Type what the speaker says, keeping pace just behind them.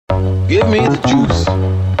Give me the juice.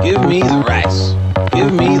 Give me the rice.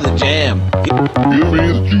 Give me the jam. Give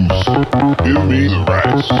me the juice. Give me the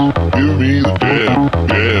rice. Give me the jam.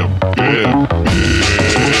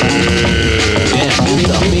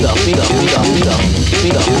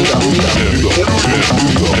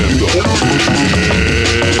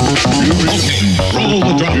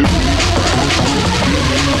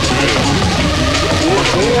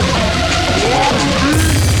 Roll the drum.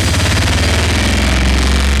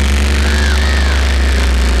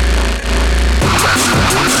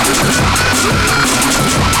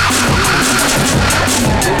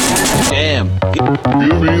 Jam. Give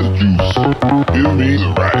me the juice. Give me the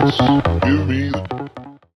rice. Give me the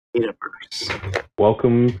Betaverse.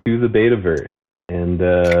 Welcome to the Betaverse, and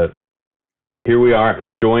here we are,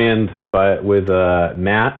 joined with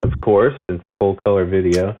Matt, of course, in full color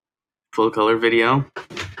video,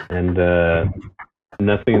 and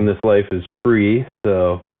nothing in this life is free,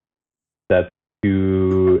 so that's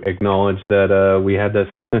to acknowledge that we had to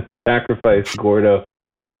sacrifice Gordo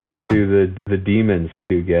to the demons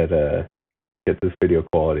to get this video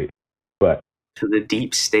quality, but To the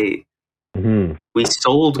deep state. mm-hmm. We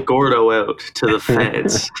sold Gordo out to the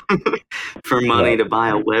feds for money Right. to buy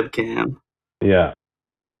a webcam. Yeah,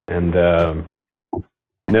 and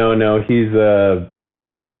no, he's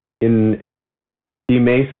he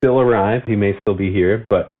may still arrive, he may still be here,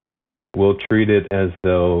 but we'll treat it as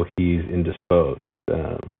though he's indisposed.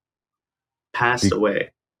 Passed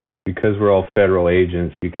away. Because we're all federal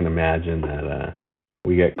agents, you can imagine that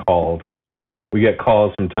we get calls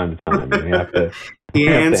from time to time. And we have to. He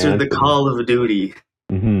we have to answered the answer call of duty.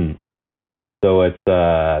 Mm-hmm. So it's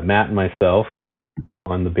Matt and myself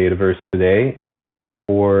on the Betaverse today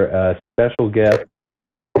for a special guest,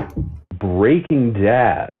 Breaking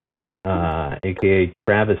Dad, aka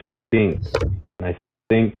Travis Spinks. And I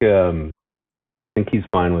think he's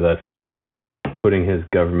fine with us putting his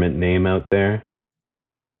government name out there,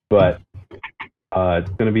 but it's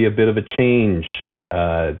going to be a bit of a change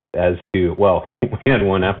as to, well, we had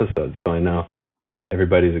one episode, so I know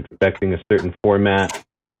everybody's expecting a certain format,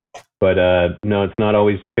 but no, it's not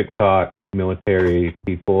always TikTok military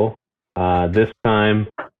people. This time,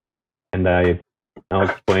 and I'll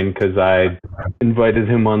explain because I invited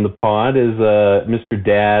him on the pod, is Mr.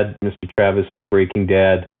 Dad, Mr. Travis Breaking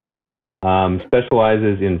Dad,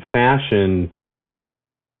 specializes in fashion,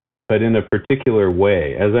 but in a particular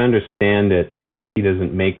way. As I understand it, he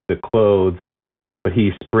doesn't make the clothes, but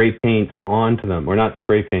he spray paints onto them, or not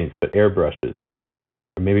spray paints, but airbrushes,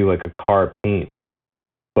 or maybe like a car paint,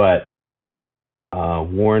 but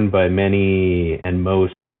worn by many and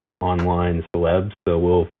most online celebs. So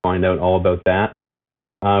we'll find out all about that.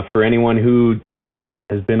 For anyone who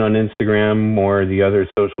has been on Instagram or the other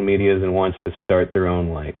social medias and wants to start their own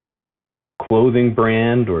like clothing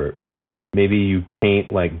brand, or maybe you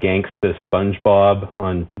paint like Gangsta SpongeBob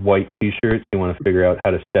on white t-shirts, you want to figure out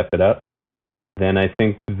how to step it up, then I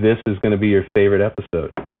think this is going to be your favorite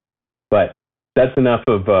episode. But that's enough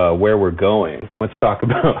of where we're going. Let's talk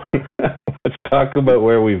about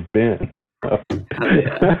where we've been.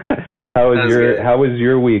 Yeah. How was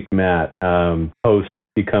your week, Matt? Post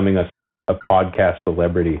becoming a podcast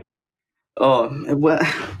celebrity. Oh, well,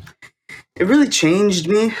 it really changed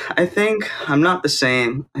me, I think. I'm not the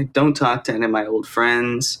same. I don't talk to any of my old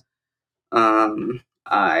friends.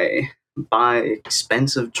 I buy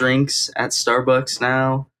expensive drinks at Starbucks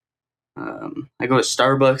now. I go to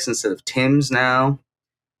Starbucks instead of Tim's now.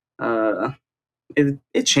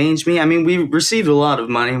 It changed me. I mean, we received a lot of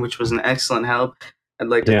money, which was an excellent help. I'd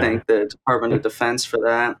like to thank the Department of Defense for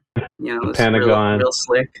that. You know, it's Pentagon. real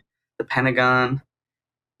slick. The Pentagon,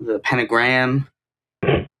 the pentagram.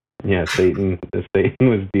 Yeah, Satan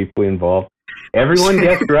was deeply involved. Everyone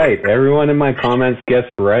guessed right. Everyone in my comments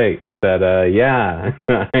guessed right. That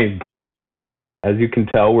as you can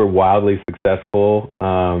tell, we're wildly successful.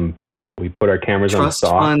 We put our cameras on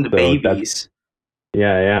stock. Trust fund babies.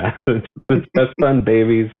 Yeah. The trust fund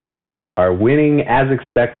babies are winning as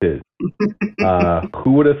expected.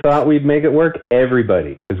 Who would have thought we'd make it work?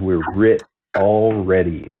 Everybody, because we're rich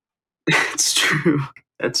already. That's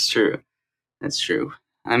true.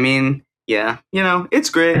 I mean, yeah, you know, it's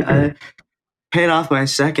great. I paid off my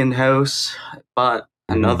second house, bought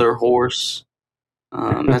another horse.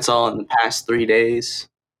 That's all in the past 3 days.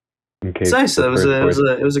 Okay, It's nice. It was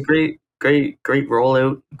a great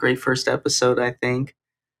rollout. Great first episode, I think.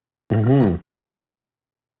 Mm-hmm.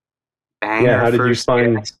 Banger. Yeah, how did you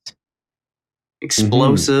find? Guest.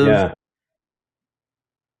 Explosive. Mm-hmm. Yeah.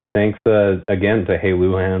 Thanks again to Hey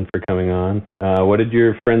Luhan for coming on. What did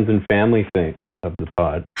your friends and family think of the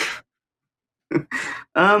pod?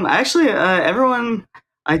 Actually, everyone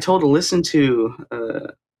I told to listen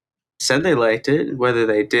to said they liked it, whether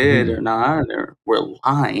they did or not, or were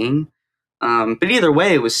lying. But either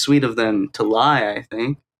way, it was sweet of them to lie, I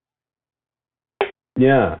think.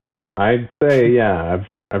 Yeah, I'd say I've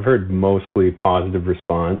heard mostly positive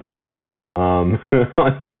response. The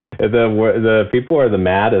people are the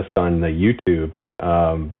maddest on the YouTube.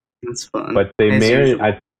 It's fun. But they as may usual.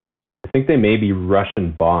 I think they may be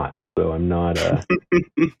Russian bots, so I'm not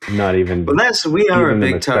not even Well, we are a giving them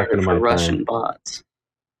big a second target of for my Russian time. bots.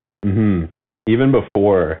 Even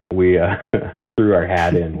before we threw our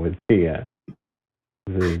hat in with the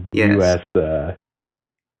Yes. U.S.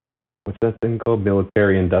 What's that thing called?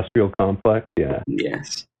 Military industrial complex. Yeah,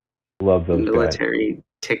 Yes. love those guys. Military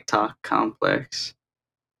TikTok complex.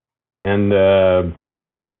 And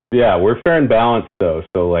yeah, we're fair and balanced though.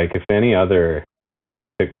 So like, if any other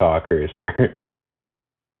TikTokers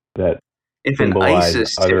that If an symbolize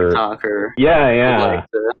ISIS other, TikToker yeah, would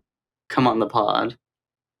like to come on the pod.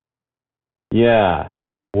 yeah.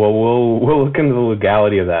 Well, we'll look into the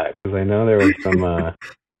legality of that, because I know there was some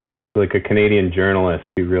like a Canadian journalist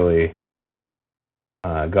who really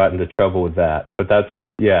got into trouble with that. But that's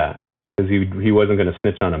because he wasn't going to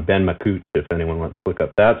snitch on him. Ben Makut, if anyone wants to look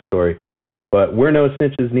up that story. But we're no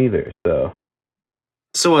snitches neither. So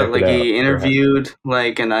what? check Like it out. he interviewed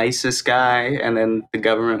like an ISIS guy, and then the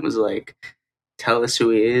government was like, "Tell us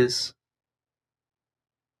who he is."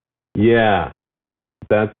 Yeah,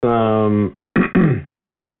 that's so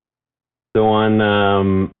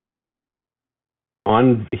on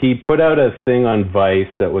he put out a thing on Vice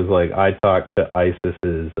that was like, I talked to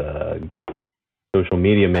ISIS's social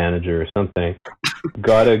media manager or something.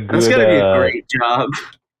 Got a good That's gotta be a great job.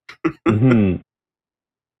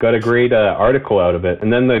 got a great article out of it.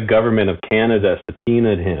 And then the government of Canada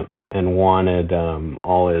subpoenaed him and wanted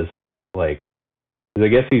all his, like, I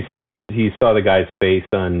guess he saw the guy's face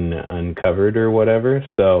uncovered or whatever.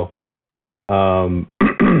 So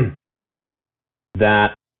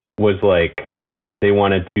that was like, they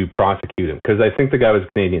wanted to prosecute him, because I think the guy was a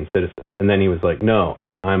Canadian citizen. And then he was like, no,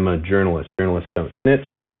 I'm a journalist. Journalists don't snitch.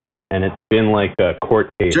 And it's been like a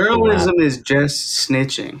court case. Journalism is just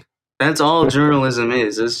snitching. That's all journalism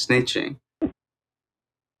is snitching. You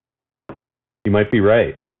might be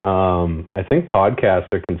right. I think podcasts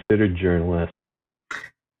are considered journalists,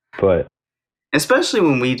 but especially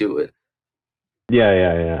when we do it.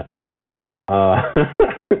 Yeah.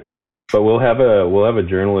 But we'll have a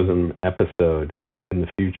journalism episode in the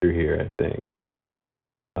future here, I think.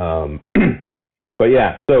 But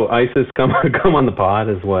yeah, so ISIS come on the pod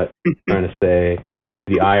is what I'm trying to say.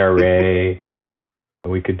 The IRA,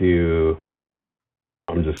 we could do.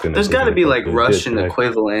 I'm just gonna. There's got to be like Russian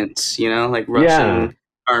equivalents, like Russian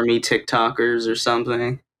army TikTokers or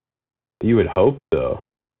something. You would hope so.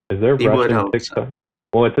 Is there Russian TikTok? So.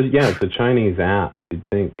 Well, it's a Chinese app. You'd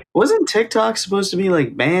think. Wasn't TikTok supposed to be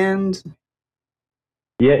like banned?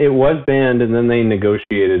 Yeah, it was banned, and then they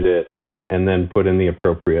negotiated it, and then put in the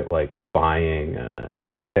appropriate like buying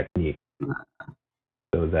technique,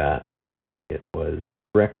 so that it was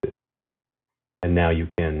corrected. And now you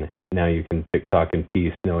can TikTok in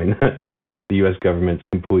peace, knowing that the U.S. government's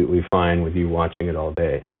completely fine with you watching it all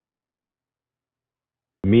day.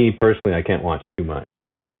 Me personally, I can't watch too much.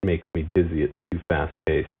 It makes me dizzy. It's too fast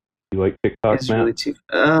paced. You like TikTok, it's Matt? Really too.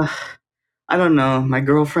 I don't know. My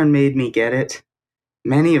girlfriend made me get it.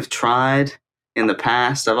 Many have tried in the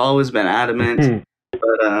past. I've always been adamant,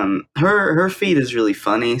 but her feed is really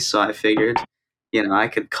funny, so I figured, I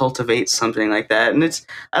could cultivate something like that. And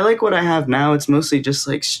I like what I have now. It's mostly just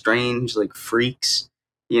like strange, like freaks,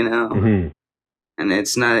 And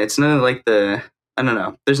it's not like I don't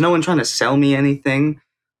know. There's no one trying to sell me anything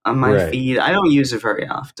on my feed. I don't use it very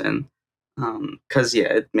often, because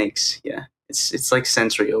it makes it's like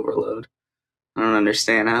sensory overload. I don't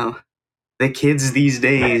understand how the kids these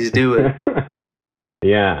days do it.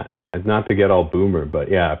 Yeah, it's not to get all boomer, but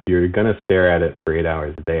yeah, if you're gonna stare at it for 8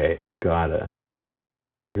 hours a day, gotta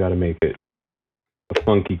make it a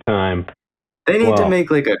funky time. They need to make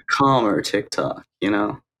like a calmer TikTok, like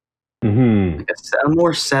a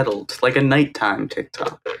more settled, like a nighttime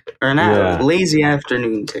TikTok or a lazy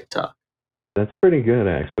afternoon TikTok. That's pretty good,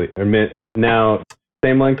 actually. Now,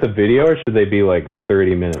 same length of video, or should they be like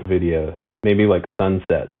 30-minute videos? Maybe like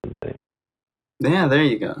sunsets and things. Yeah, there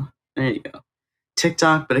you go.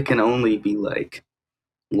 TikTok, but it can only be like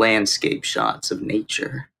landscape shots of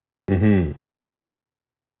nature. All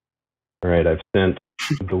right, I've sent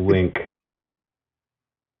the link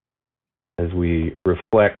as we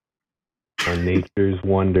reflect on nature's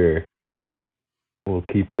wonder. We'll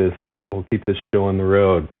keep this show on the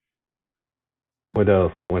road. What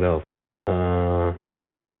else?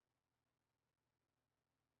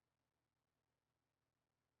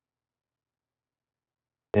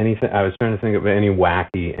 anything. I was trying to think of any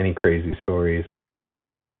wacky, any crazy stories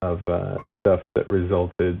of stuff that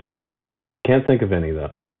resulted. Can't think of any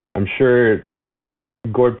though. I'm sure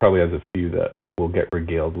Gord probably has a few that we'll get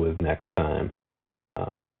regaled with next time.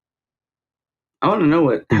 I want to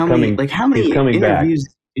know how many back. interviews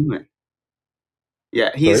is he doing. Yeah,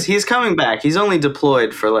 he's coming back. He's only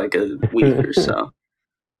deployed for like a week or so.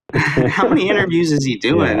 How many interviews is he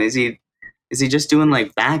doing? Yeah. Is he just doing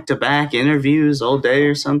like back-to-back interviews all day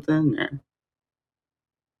or something?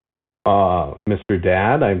 Or? Mr.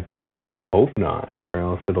 Dad, I hope not, or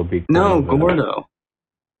else it'll be Gordo.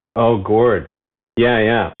 Oh, Gord.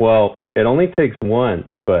 Yeah. Well, it only takes one,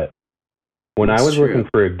 but when I was looking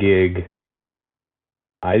for a gig,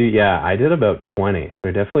 I did about 20.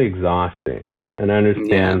 They're definitely exhausting, and I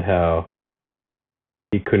understand how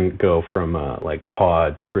he couldn't go from like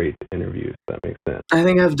pod straight to interviews. That makes sense. I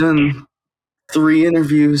think I've done 3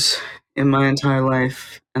 interviews in my entire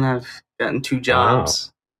life, and I've gotten 2 jobs.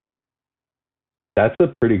 Wow. That's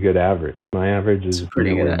a pretty good average. My average is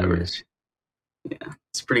pretty good average. Yeah,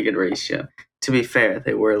 it's a pretty good ratio. To be fair,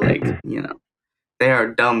 they were like, they are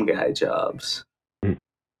dumb guy jobs.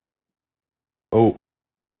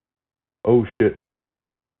 Oh shit!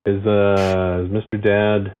 Is Mr.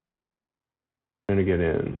 Dad trying to get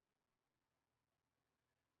in?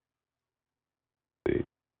 Let's see,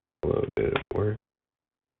 hello, did it work?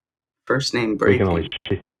 First name breaking. We can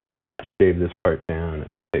always shave this part down. It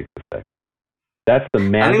takes a second. That's the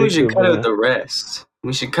magic. I think we should cut out the rest.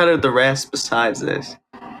 We should cut out the rest besides this.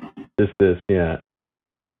 Yeah.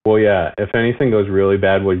 Well, yeah. If anything goes really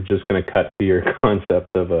bad, we're just gonna cut to your concept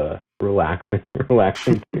of a relaxing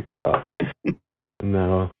TikTok.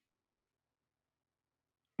 No.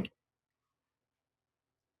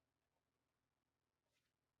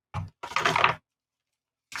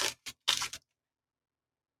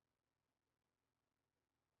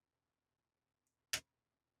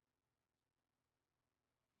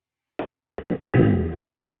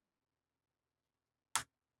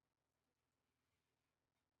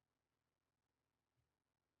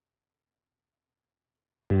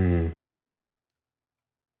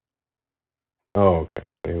 Oh,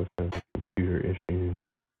 okay. Computer issues.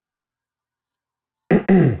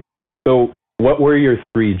 So, what were your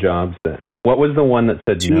 3 jobs then? What was the one that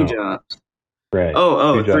said 2 no? jobs. Right.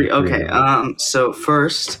 3. Okay. So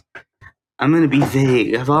first, I'm gonna be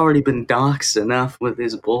vague. I've already been doxxed enough with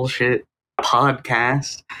this bullshit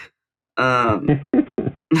podcast. I'm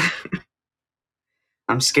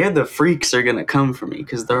scared the freaks are gonna come for me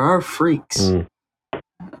because there are freaks.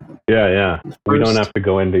 Yeah. We don't have to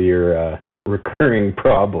go into your recurring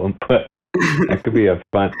problem, but that could be a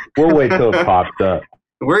fun. We'll wait till it pops up.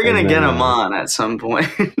 We're gonna get them on at some point.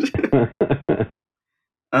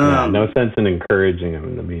 No sense in encouraging them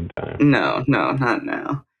in the meantime. No, not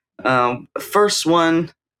now. First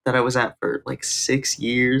one that I was at for like 6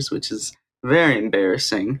 years, which is very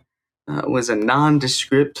embarrassing, was a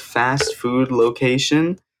nondescript fast food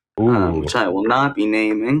location, which I will not be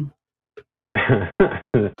naming.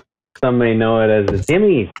 Some may know it as the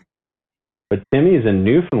Timmy's, but Timmy's in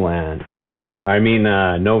Newfoundland. I mean,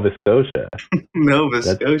 Nova Scotia. Nova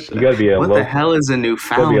Scotia. You gotta be what the hell is a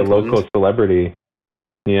Newfoundland? You gotta be a local celebrity.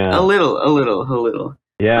 Yeah. A little.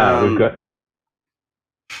 Yeah, we've got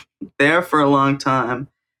there for a long time.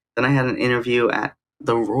 Then I had an interview at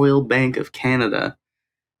the Royal Bank of Canada,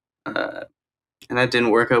 and that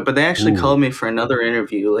didn't work out. But they actually called me for another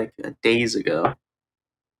interview like days ago,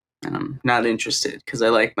 and I'm not interested because I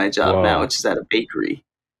like my job now, which is at a bakery.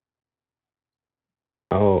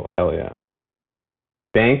 Oh, hell yeah!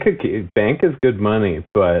 Bank is good money,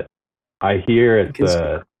 but I hear it's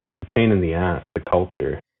a pain in the ass, the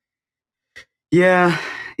culture. Yeah.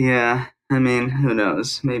 I mean, who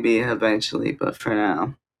knows? Maybe eventually, but for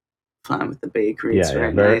now, fine with the bakery. It's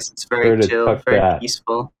very nice. It's very chill, very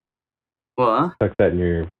peaceful. What? Tuck that in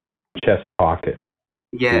your chest pocket.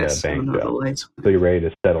 Yes. Bank the lights. So you're ready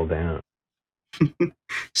to settle down.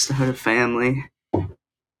 Start a family.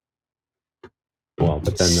 Well,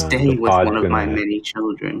 but then stay with one of my many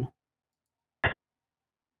children.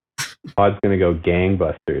 Pod's gonna go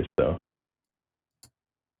gangbusters, so.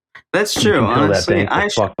 That's true. Honestly, I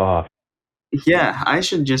should. Fuck off. Yeah, I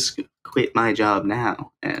should just quit my job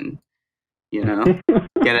now and, get ahead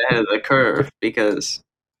of the curve because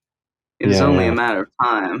it's only a matter of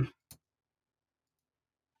time.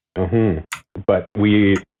 But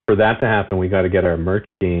for that to happen, we got to get our merch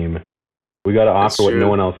game. We got to offer what no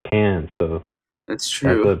one else can. So that's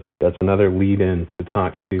true. That's another lead-in to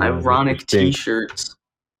talk to. Ironic T-shirts.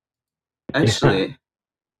 Actually,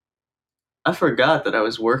 I forgot that I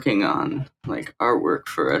was working on like artwork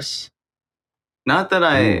for us. Not that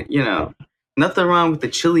I, nothing wrong with the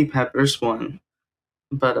Chili Peppers one,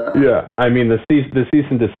 but Yeah, I mean the cease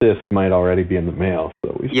and desist might already be in the mail,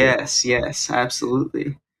 so we should. yes,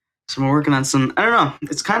 absolutely. So I'm working on some. I don't know.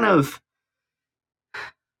 It's kind of.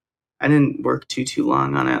 I didn't work too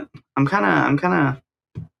long on it. I'm kind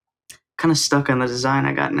of stuck on the design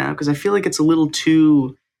I got now because I feel like it's a little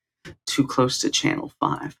too close to Channel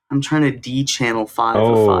 5. I'm trying to de-Channel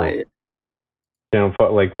 5ify it. Channel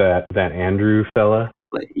 5, like that Andrew fella.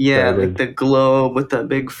 Like, yeah, like the globe with the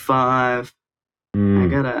big 5. I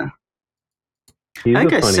gotta. He's I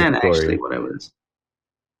think a I funny sent story. actually what I was.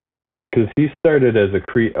 Because he started as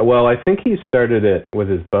well, I think he started it with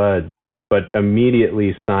his buds, but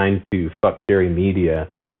immediately signed to Fuck Jerry Media,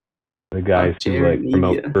 the guys who like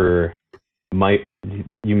promote for Mike.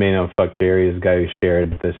 You may know Fuck Jerry is the guy who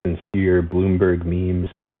shared the sincere Bloomberg memes,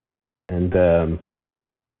 and that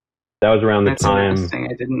was around the time. Interesting.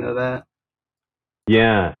 I didn't know that.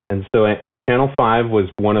 Yeah, and so Channel 5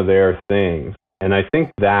 was one of their things, and I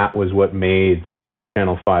think that was what made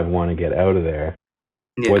Channel 5 want to get out of there.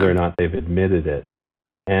 Yeah. Whether or not they've admitted it.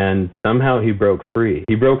 And somehow he broke free.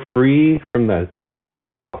 He broke free from the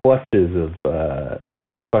clutches of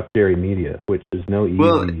Fuck Jerry Media, which is no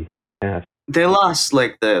easy task. They lost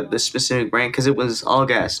like the specific brand because it was all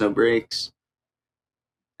gas, no brakes.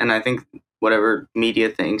 And I think whatever media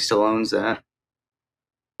thing still owns that.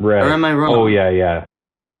 Right. Or am I wrong? Oh, yeah.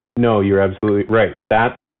 No, you're absolutely right.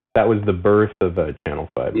 That was the birth of Channel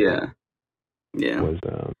 5. Yeah. Was,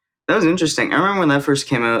 that was interesting. I remember when that first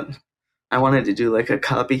came out, I wanted to do like a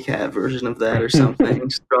copycat version of that or something.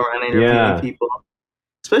 Just go around interviewing people.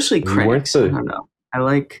 Especially cranks. I don't know. I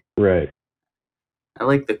like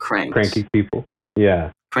the cranks. Cranky people.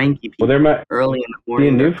 Yeah. Cranky people. Well, early in the morning.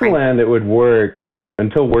 In Newfoundland, it would work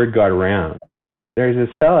until word got around. There's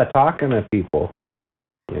this fella talking to people,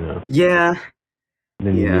 Yeah.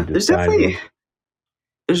 There's definitely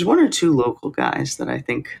there's one or two local guys that I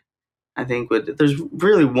think would. There's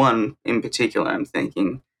really one in particular I'm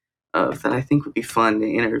thinking of that I think would be fun to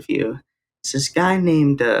interview. It's this guy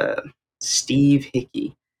named Steve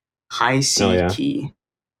Hickey. High C Key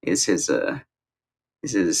is his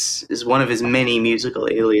is one of his many musical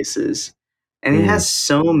aliases, and it has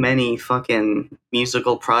so many fucking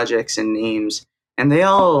musical projects and names, and they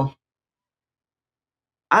all.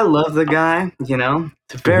 I love the guy,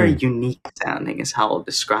 It's very unique sounding is how I'll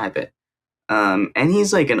describe it. And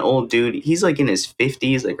he's like an old dude. He's like in his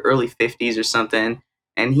 50s, like early 50s or something.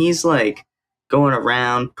 And he's like going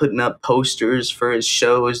around putting up posters for his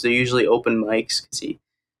shows. They're usually open mics because he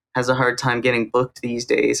has a hard time getting booked these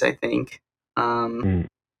days, I think.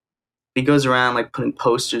 He goes around like putting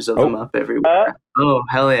posters of them up everywhere. Oh,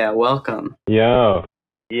 hell yeah. Welcome. Yo,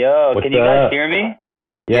 can you guys hear me?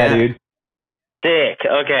 Yeah, dude. Sick.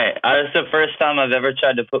 Okay. This is the first time I've ever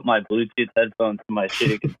tried to put my Bluetooth headphones to my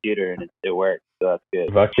shitty computer, and it worked, so that's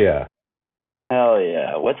good. Fuck yeah. Hell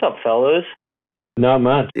yeah. What's up, fellas? Not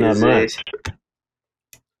much.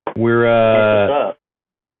 We're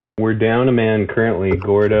down a man currently.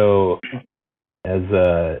 Gordo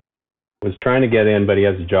was trying to get in, but he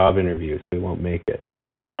has a job interview, so he won't make it.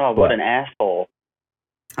 Oh, what an asshole.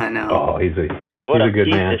 I know. Oh, he's a good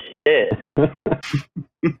piece man. Of shit.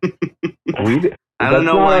 I don't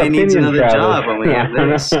know why he needs another job when we have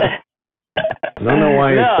this. I don't know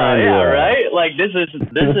why you're trying to. Yeah, right. Like this is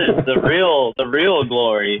the real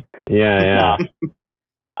glory. Yeah.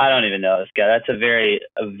 I don't even know this guy. That's a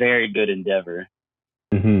very good endeavor.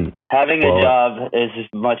 Mm-hmm. Having a job is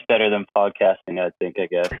just much better than podcasting, I think. I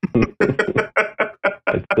guess.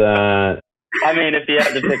 It's I mean, if you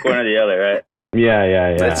had to pick one or the other, right?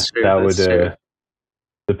 Yeah. That's true. True.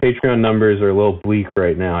 The Patreon numbers are a little bleak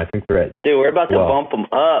right now. I think they're at. Dude, we're about to bump them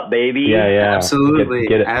up, baby. Yeah. Absolutely.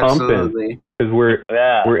 Get it pumping. Because we're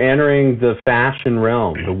entering the fashion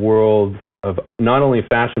realm, the world of not only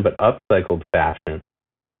fashion but upcycled fashion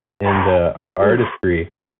and artistry.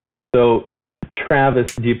 So,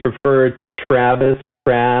 Travis, do you prefer Travis,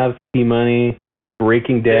 Trav, T-Money,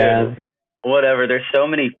 Breaking Dad? Whatever. There's so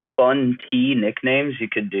many fun T nicknames you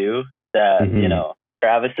could do that,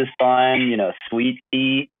 Travis is fine, Sweet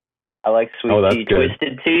Tea. I like Sweet Tea. Good.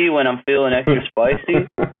 Twisted Tea when I'm feeling extra spicy.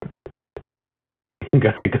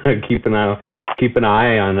 Gotta keep an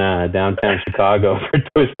eye on downtown Chicago for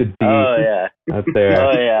Twisted Tea. Oh, yeah. Out there.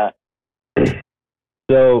 Oh, yeah.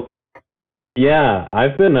 So, yeah,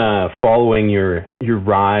 I've been following your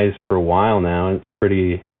rise for a while now. It's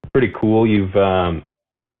pretty cool. You've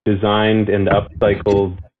designed and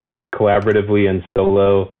upcycled collaboratively and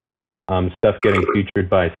solo stuff getting featured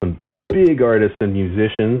by some big artists and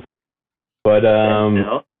musicians. But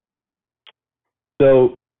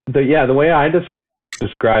so the way I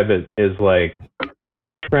describe it is like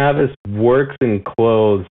Travis works in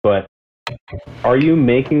clothes, but are you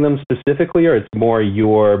making them specifically, or it's more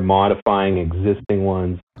you're modifying existing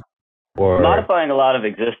ones? Or modifying a lot of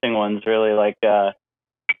existing ones, really. Like I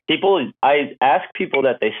ask people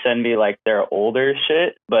that they send me like their older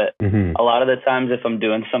shit, but a lot of the times if I'm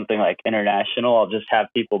doing something like international, I'll just have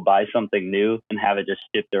people buy something new and have it just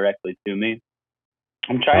shipped directly to me.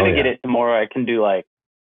 I'm trying to get it to more where I can do like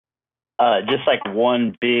just like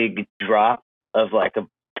one big drop of like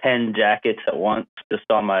 10 jackets at once just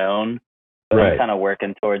on my own. But I'm kind of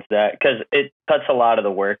working towards that because it cuts a lot of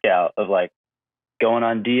the work out of like going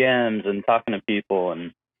on DMs and talking to people, and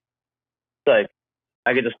it's like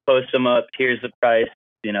I could just post them up. Here's the price,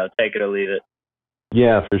 take it or leave it.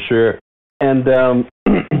 Yeah, for sure. And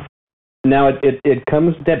now it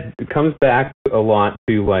comes back a lot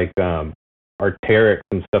to like Arc'teryx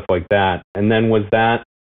and stuff like that. And then that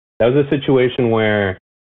was a situation where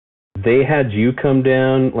they had you come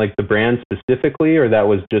down, like the brand specifically, or that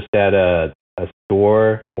was just at a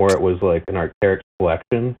store, or it was like an Arc'teryx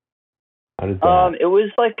collection? How did that? It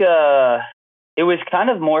was like it was kind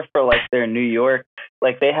of more for like their New York,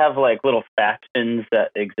 like they have like little factions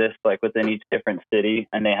that exist like within each different city,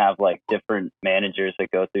 and they have like different managers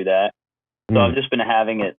that go through that. So I've just been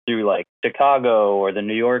having it through like Chicago or the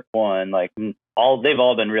New York one. Like they've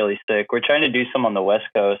all been really sick. We're trying to do some on the West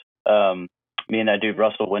Coast. Me and that dude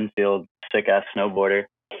Russell Winfield, sick ass snowboarder.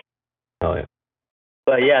 Oh yeah.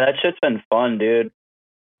 But yeah, that shit's been fun, dude.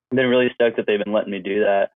 I've been really stoked that they've been letting me do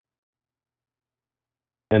that.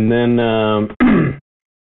 And then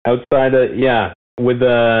outside of with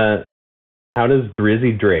how does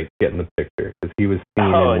Drizzy Drake get in the picture? Because he was seen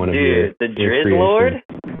in one of your the Drizz Lord,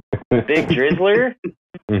 big Drizzler.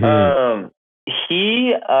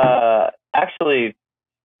 He actually,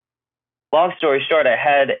 long story short, I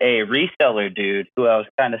had a reseller dude who I was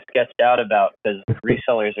kind of sketched out about because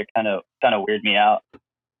resellers are kind of weird me out.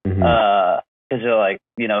 Because they're like,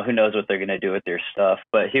 who knows what they're gonna do with their stuff.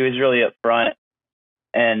 But he was really upfront.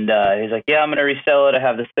 And he's like, yeah, I'm going to resell it. I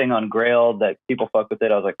have this thing on Grail that people fuck with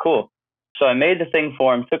it. I was like, cool. So I made the thing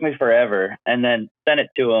for him. Took me forever. And then sent it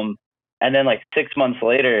to him. And then like 6 months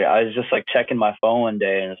later, I was just like checking my phone one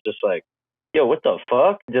day. And it's just like, yo, what the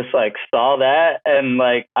fuck? Just like saw that. And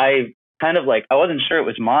like, I kind of like, I wasn't sure it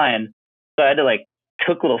was mine. So I had to like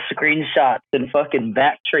took little screenshots and fucking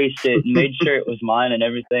back traced it and made sure it was mine and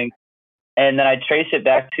everything. And then I traced it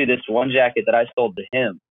back to this one jacket that I sold to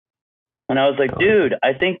him. And I was like, dude,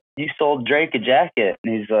 I think you sold Drake a jacket.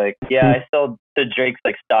 And he's like, yeah, I sold to Drake's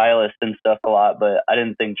like stylist and stuff a lot, but I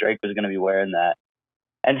didn't think Drake was going to be wearing that.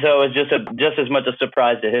 And so it was just as much a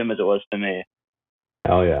surprise to him as it was to me.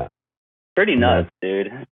 Hell yeah. Pretty nuts,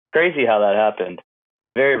 dude. Crazy how that happened.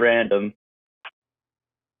 Very random.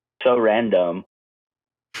 So random.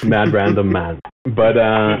 Mad random man. But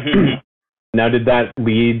now, did that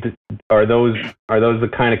lead? Are those the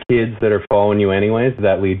kind of kids that are following you anyways? Did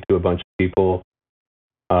that lead to a bunch of people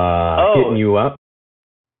hitting you up?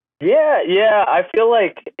 Yeah. I feel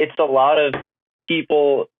like it's a lot of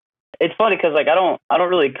people. It's funny because like I don't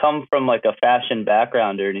really come from like a fashion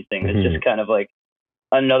background or anything. It's just kind of like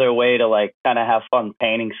another way to like kind of have fun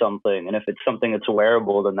painting something. And if it's something that's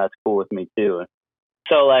wearable, then that's cool with me too.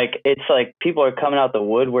 So like it's like people are coming out the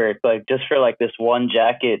woodwork like just for like this one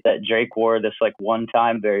jacket that Drake wore this like one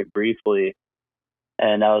time very briefly,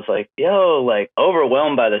 and I was like, yo, like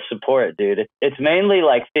overwhelmed by the support, dude. It's mainly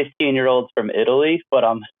like 15-year-olds from Italy, but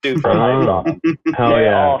I'm super hyped on them.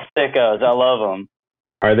 They're all sickos. I love them.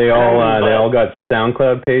 Are they all they all got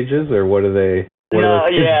SoundCloud pages, or what are they? It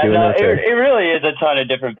really is a ton of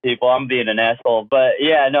different people. I'm being an asshole, but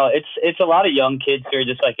yeah, no, it's a lot of young kids who are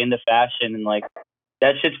just like into fashion, and like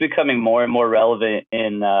that shit's becoming more and more relevant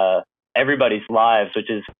in everybody's lives, which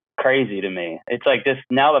is crazy to me. It's like just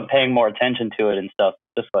now I'm paying more attention to it and stuff.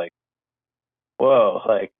 Just like, whoa,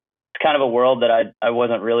 like it's kind of a world that I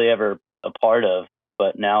wasn't really ever a part of,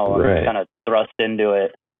 but now I'm kind of thrust into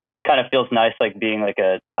it. Kind of feels nice, like being like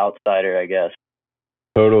a outsider, I guess.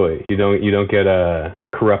 Totally. You don't get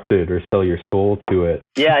corrupted or sell your soul to it.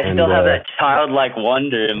 Yeah, I still have that childlike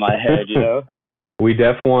wonder in my head, you know. We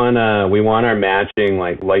want our matching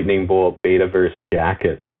like lightning bolt Betaverse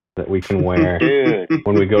jacket that we can wear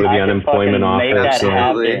when we go to the unemployment office. Make that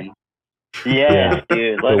happen. Yeah,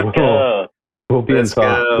 dude, let's go. We'll be in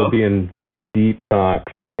talks. We'll be in deep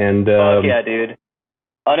talks. And fuck yeah, dude.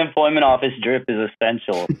 Unemployment office drip is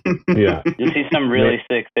essential. Yeah. You'll see some really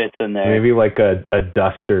sick fits in there. Maybe like a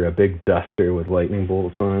duster, a big duster with lightning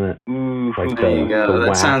bolts on it. Ooh, like there you go.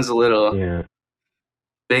 That sounds a little... Yeah.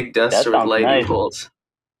 Big duster with lightning bolts.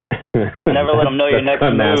 Never let them know your next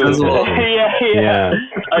move. yeah.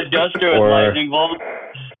 A duster with lightning bolts.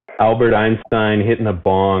 Albert Einstein hitting a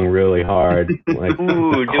bong really hard, like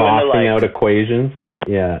coughing out equations.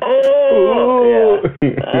 Yeah. Oh,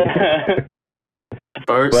 yeah.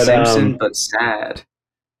 Bart Simpson, but sad.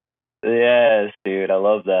 Yes, dude, I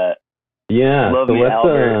love that. Yeah. Love so me,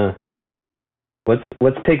 Albert.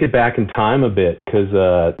 let's take it back in time a bit, because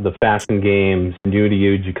the fashion game's new to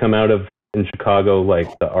you. Did you come out of in Chicago like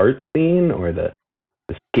the art scene or the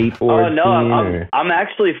skateboard scene? Or? I'm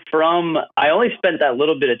actually from. I only spent that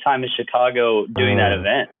little bit of time in Chicago doing that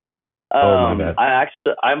event. My bad.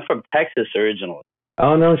 I'm from Texas originally.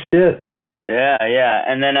 Oh no shit. Yeah,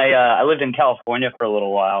 and then I lived in California for a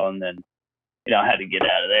little while, and then I had to get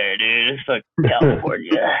out of there, dude. It's like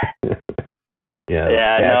California.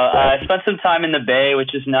 I spent some time in the Bay,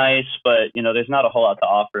 which is nice, but there's not a whole lot to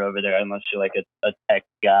offer over there unless you're like a tech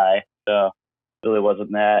guy. So it really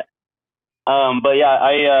wasn't that. But yeah,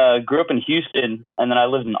 I grew up in Houston, and then I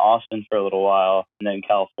lived in Austin for a little while, and then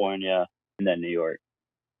California, and then New York.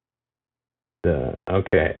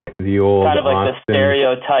 Okay, the old kind of like Austin, the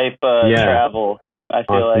stereotype travel. I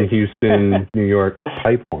feel Austin, like Houston, New York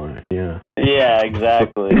pipeline. Yeah. Yeah,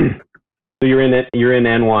 exactly. So you're in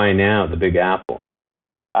NY now, the Big Apple.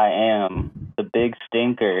 I am the big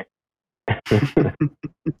stinker.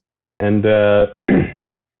 And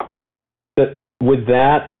with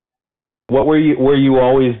that, what were you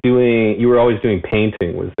always doing? You were always doing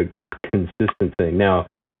painting was the consistent thing. Now,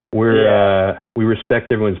 we respect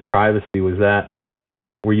everyone's privacy.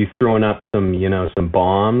 Were you throwing up some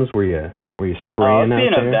bombs? Were you spraying out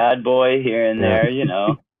being there? A bad boy here and there,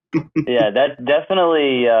 Yeah, that's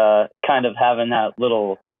definitely kind of having that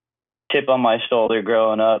little chip on my shoulder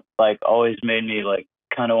growing up, like always made me like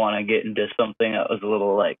kind of want to get into something that was a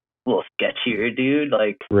little sketchier, dude.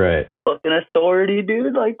 Like, right. Fucking authority,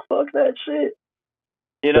 dude. Like, fuck that shit.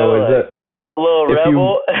 So a little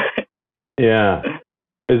rebel. Yeah.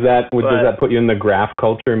 Does that put you in the graph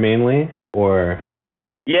culture mainly, or?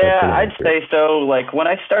 Yeah, I'd say so. Like when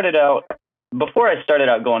before I started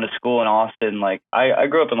out going to school in Austin, like I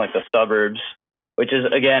grew up in like the suburbs, which is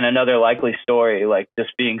again another likely story, like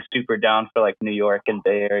just being super down for like New York and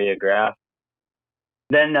Bay Area graph.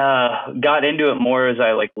 Then got into it more as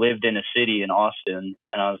I like lived in a city in Austin,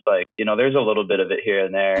 and I was like, there's a little bit of it here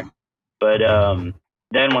and there, but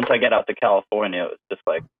then once I got out to California, it was just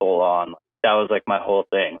like full on. That was like my whole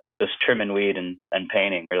thing, just trimming weed and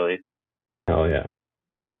painting, really. Oh yeah.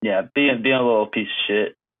 Yeah, being a little piece of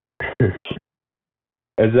shit.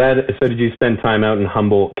 So did you spend time out in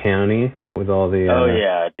Humboldt County with all the? Oh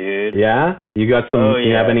yeah, dude. Yeah, you got some. Do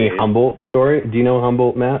you have any Humboldt story? Do you know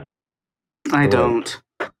Humboldt, Matt? I don't.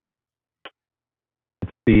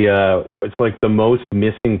 It's like the most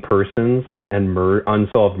missing persons and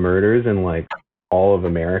unsolved murders in like all of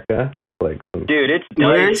America. Dude, it's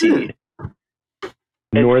where is it? It's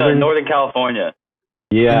Northern California.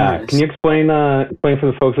 Yeah. Nice. Can you explain for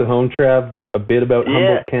the folks at home, Trav, a bit about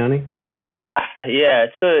Humboldt County? Yeah,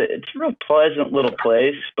 it's a real pleasant little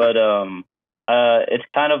place, but it's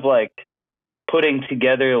kind of like putting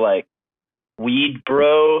together like weed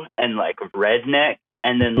bro and like redneck,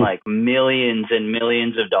 and then like millions and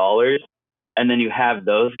millions of dollars, and then you have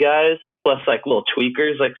those guys plus like little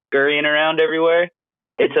tweakers like scurrying around everywhere.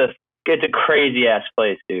 It's a crazy ass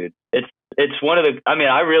place, dude. It's one of the. I mean,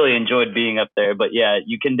 I really enjoyed being up there, but yeah,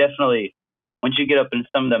 you can definitely once you get up in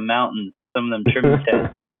some of the mountains, some of them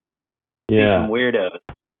tributaries. Yeah. Some weirdos.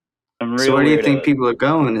 Some real so where do you weirdos. think people are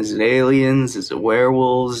going? Is it aliens? Is it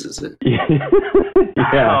werewolves? Is it? Man.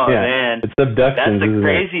 It's abductions. That's the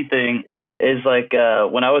crazy thing is like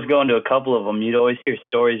when I was going to a couple of them, you'd always hear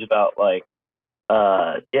stories about like,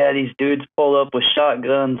 these dudes pull up with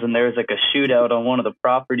shotguns and there's like a shootout on one of the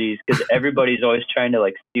properties because everybody's always trying to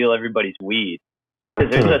like steal everybody's weed.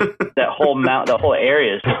 Because there's that whole the whole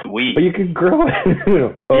area is just weed. But you can grow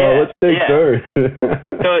it. Let's take third.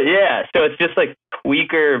 So it's just like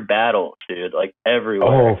tweaker battle, dude, like everywhere.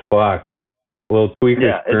 Oh fuck, little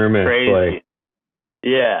tweaker skirmish, crazy.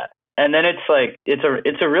 Yeah, and then it's like it's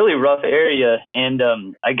a really rough area, and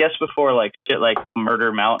I guess before like shit like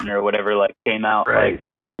Murder Mountain or whatever like came out, right? Like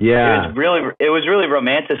yeah, it was really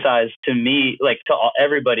romanticized to me, like to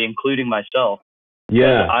everybody, including myself.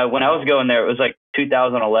 Yeah. When I was going there, it was like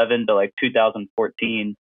 2011 to like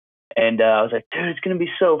 2014. And I was like, dude, it's going to be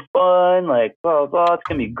so fun. Like, blah, blah, blah. It's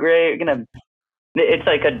going to be great. It's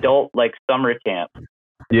like adult, like summer camp.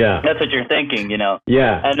 Yeah. That's what you're thinking,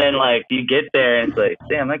 Yeah. And then like you get there and it's like,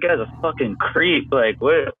 damn, that guy's a fucking creep. Like,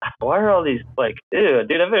 why are all these like, dude,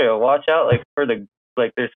 I better watch out like for the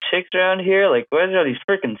like there's chicks around here. Like, where's all these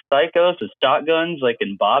freaking psychos with shotguns, like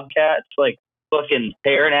in bobcats, like fucking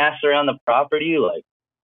tearing ass around the property? Like,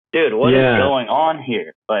 dude, what is going on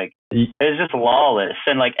here? Like, it's just lawless,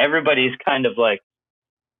 and like everybody's kind of like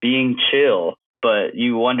being chill, but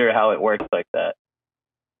you wonder how it works like that.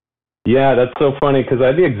 Yeah, that's so funny because I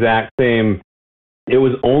had the exact same. It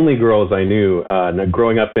was only girls I knew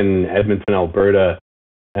growing up in Edmonton, Alberta,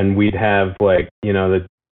 and we'd have like, you know,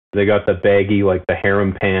 they got the baggy, like the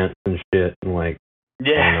harem pants and shit, and like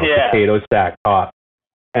potato sack top,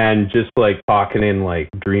 and just like talking in like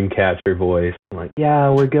Dreamcatcher voice, like, yeah,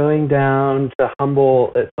 we're going down to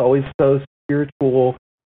Humbolt. It's always so spiritual,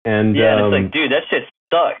 and it's like, dude, that shit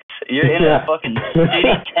sucks. You're in a fucking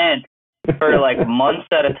shitty tent for like months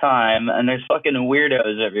at a time, and there's fucking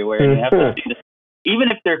weirdos everywhere, and you have to see this.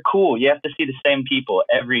 Even if they're cool, you have to see the same people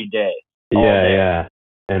every day. Yeah.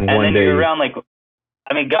 And one then day you're around like,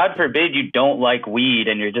 I mean, God forbid you don't like weed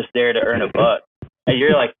and you're just there to earn a buck. And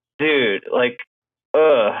you're like, dude, like,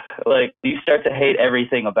 like you start to hate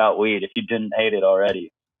everything about weed if you didn't hate it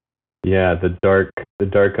already. Yeah, the dark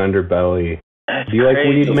underbelly. That's Do you like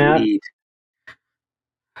weed, Matt?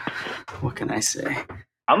 What can I say?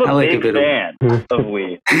 I'm a big fan of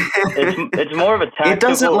weed. It's more of a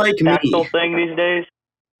tactical thing these days.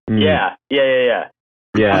 Yeah.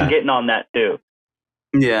 I'm getting on that too.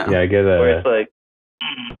 Yeah, I get that. Where it's like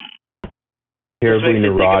terribly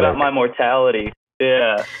neurotic. Think about my mortality.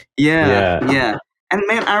 Yeah. And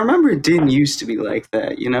man, I remember it didn't used to be like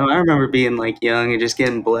that. You know, I remember being like young and just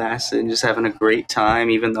getting blasted and just having a great time,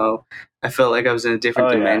 even though I felt like I was in a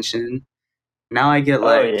different dimension. Now I get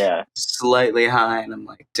like slightly high, and I'm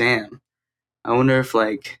like, damn. I wonder if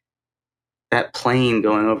like that plane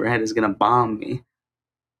going overhead is gonna bomb me.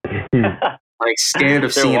 Like scared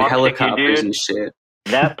of seeing helicopters and shit.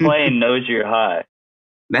 That plane knows you're high.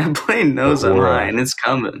 That plane knows I'm high, and it's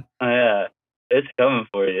coming. Oh, yeah, it's coming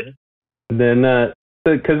for you. Then,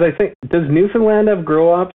 because I think, does Newfoundland have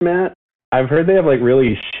grow ops, Matt? I've heard they have like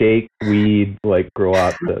really shake weed like grow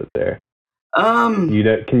ops out there.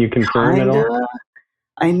 Can you confirm it all?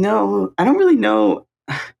 I know. I don't really know.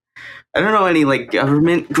 I don't know any like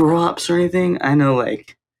government grow ops or anything. I know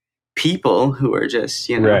like people who are just,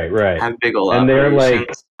 you know, have big old and operations. they're like,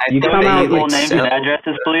 you come out, full names and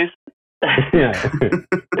addresses, please. Yeah,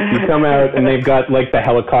 you come out and they've got like the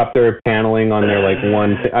helicopter paneling on their like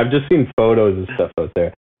one. I've just seen photos and stuff out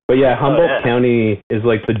there. But yeah, Humboldt County is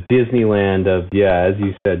like the Disneyland of as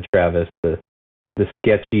you said, Travis, the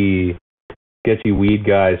sketchy weed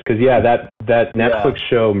guys. Because that Netflix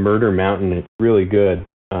show Murder Mountain is really good.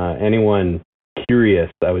 Anyone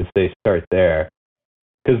curious, I would say start there.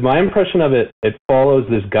 Because my impression of it follows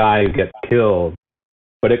this guy who gets killed,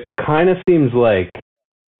 but it kind of seems like.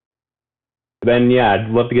 Then I'd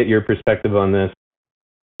love to get your perspective on this.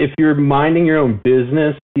 If you're minding your own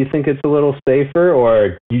business, do you think it's a little safer,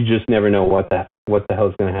 or you just never know what the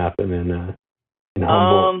hell's going to happen in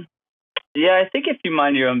Humboldt? Yeah, I think if you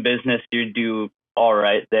mind your own business, you do all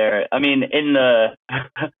right there. I mean, because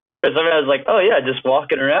I was like, oh yeah, just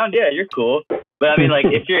walking around, yeah, you're cool. But I mean, like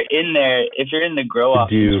if you're in there, if you're in the grow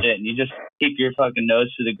off and shit, and you just keep your fucking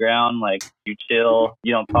nose to the ground, like you chill,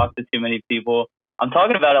 you don't talk to too many people. I'm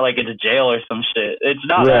talking about it like it's a jail or some shit. It's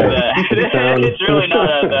not that bad. It's really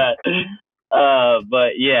not that bad.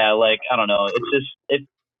 But yeah, like I don't know. It's just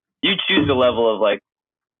you choose the level of like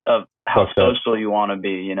of how social you want to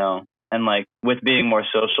be, you know. And like with being more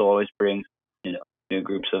social always brings, you know, new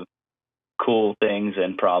groups of cool things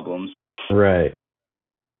and problems. Right.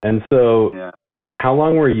 And so, how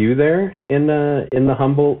long were you there in the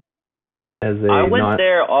Humboldt? I went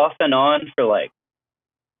there off and on for like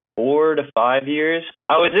 4 to 5 years.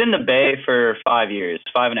 I was in the Bay for 5 years,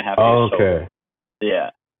 5.5 years. Oh, okay. Total. Yeah.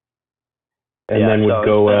 And then would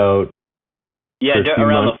go out. Yeah,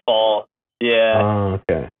 around the fall. Yeah. Oh,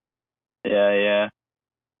 okay. Yeah.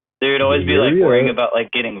 There would always be like worrying about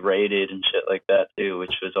like getting raided and shit like that too,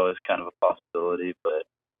 which was always kind of a possibility. But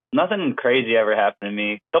nothing crazy ever happened to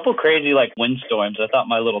me. A couple crazy like windstorms. I thought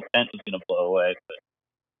my little tent was gonna blow away, but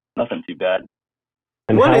nothing too bad.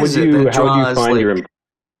 And how would you find your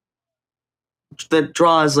that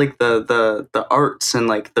draws like the arts and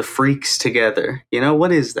like the freaks together? You know,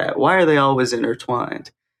 what is that? Why are they always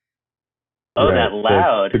intertwined? Oh, that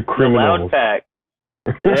loud, the loud pack.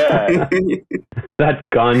 Yeah. That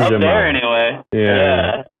ganja. Up there anyway.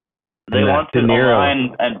 Yeah. They want to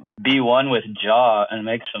align and be one with Jaw and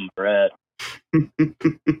make some bread. That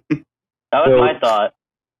was my thought.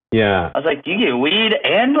 Yeah. I was like, you get weed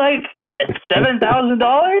and like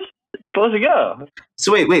 $7,000? Supposed to go.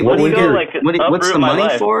 So wait, what do you get? What's the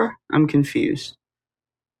money for? I'm confused.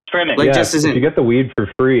 Trimming. Like, yeah, just if isn't. you get the weed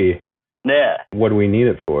for free, Yeah. what do we need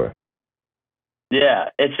it for? Yeah.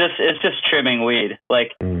 It's just trimming weed.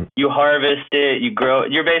 Like, you harvest it, you grow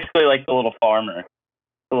it. You're basically like the little farmer.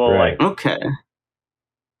 The little, Right. Okay.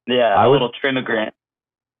 a little trimmigrant.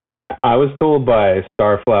 I was told by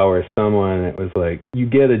Starflower, someone, it was like, you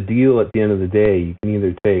get a deal at the end of the day. You can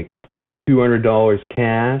either take $200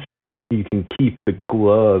 cash, you can keep the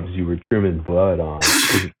gloves you were trimming bud on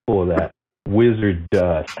because it's full of that wizard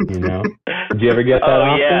dust, you know? Did you ever get that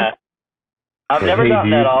offer? Yeah. I've Like, never hey,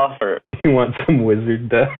 gotten dude, that offer. You want some wizard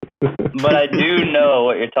dust? But I do know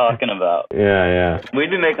what you're talking about. Yeah. We'd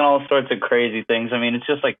be making all sorts of crazy things. I mean, it's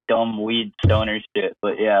just like dumb weed stoner shit.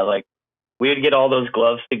 But yeah, like we'd get all those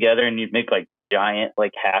gloves together and you'd make like giant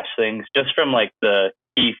like hash things just from like the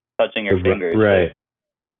teeth touching your fingers. Right.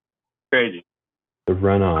 Crazy. The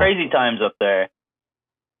runoff. Crazy times up there.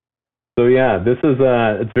 So yeah, this is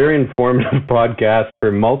it's a very informative podcast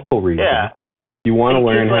for multiple reasons. Yeah. You want to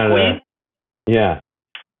learn how to. Weed? Yeah.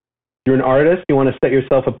 You're an artist, you want to set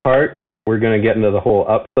yourself apart, we're going to get into the whole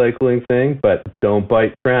upcycling thing, but don't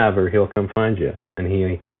bite Trav or he'll come find you. And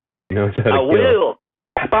he knows how to kill. Will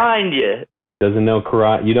find you. Doesn't know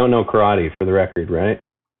karate. You don't know karate, for the record, right?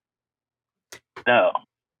 No.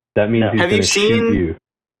 That means he's Have going you to shoot seen? you.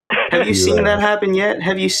 Have you seen that happen yet?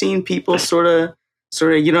 Have you seen people sort of?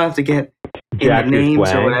 You don't have to get in Jack the your names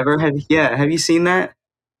swag. or whatever. Have you seen that?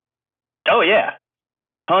 Oh, yeah.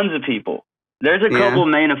 Tons of people. There's a couple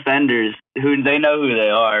main offenders who they know who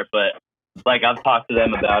they are, but like I've talked to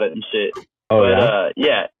them about it and shit. Oh, but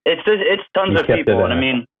it's tons of people, and I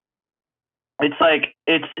mean, it's like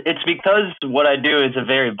it's because what I do is a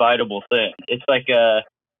very biteable thing. It's like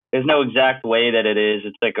there's no exact way that it is.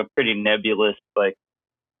 It's like a pretty nebulous like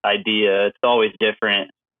idea. It's always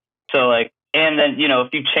different. So like, and then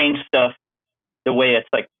if you change stuff, the way it's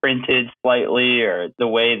like printed slightly or the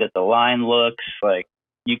way that the line looks, like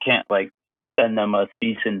you can't like send them a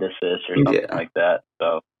cease and desist or something like that.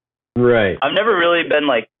 So right. I've never really been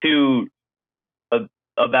like too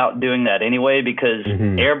about doing that anyway, because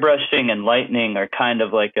airbrushing and lightning are kind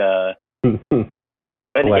of like an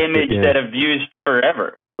image that I've used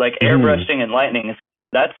forever. Like airbrushing and lightning,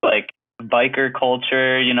 that's like biker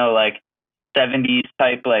culture, like 70s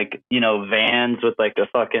type, like, vans with like a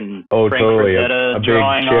fucking Frank totally. Rosetta a big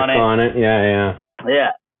drawing chip on it. Yeah.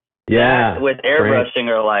 That with airbrushing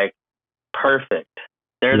are like perfect.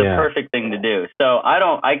 They're the perfect thing to do. So I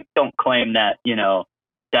don't claim that,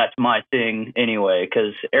 that's my thing anyway,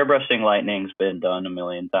 because airbrushing lightning's been done a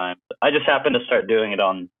million times. I just happen to start doing it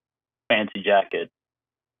on fancy jackets.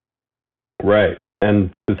 Right.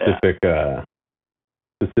 And specific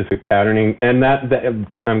patterning. And that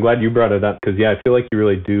I'm glad you brought it up, because I feel like you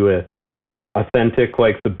really do it authentic,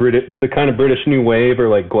 like the kind of British new wave or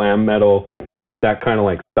like glam metal, that kind of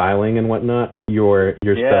like styling and whatnot. Your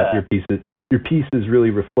stuff, your pieces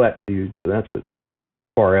really reflect you. So that's what's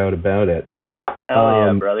far out about it. Hell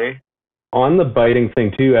yeah, brother. On the biting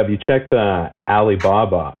thing too, have you checked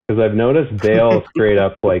Alibaba? Because I've noticed they'll straight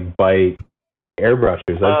up like bite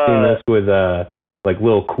airbrushers. I've seen this with like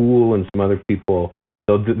Lil Cool and some other people.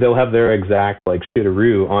 They'll have their exact like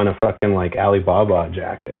shitaroo on a fucking like Alibaba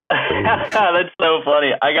jacket. That's so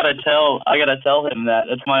funny. I gotta tell him that.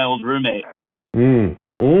 That's my old roommate.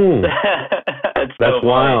 That's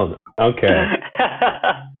wild. Okay.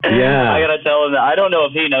 Yeah. I gotta tell him that. I don't know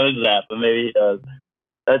if he knows that, but maybe he does.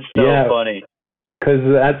 That's so funny. Because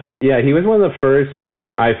he was one of the first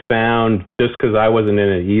I found, just because I wasn't in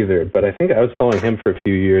it either. But I think I was following him for a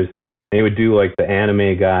few years. And he would do like the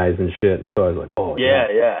anime guys and shit. So I was like, oh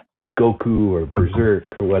yeah. Goku or Berserk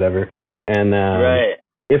or whatever. And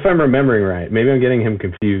if I'm remembering right, maybe I'm getting him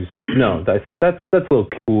confused. No, that's Lil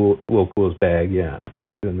Cool's bag. Yeah.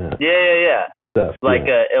 Doing that. Yeah. Stuff, like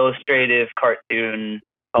a illustrative cartoon,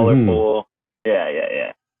 colorful.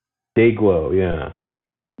 Yeah. Dayglow, yeah.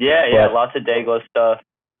 Yeah, lots of Dayglow stuff.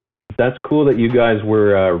 That's cool that you guys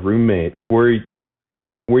were roommates. Were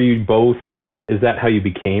you both? Is that how you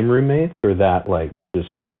became roommates, or that like just?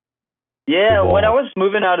 Yeah, evolved? when I was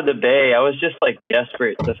moving out of the Bay, I was just like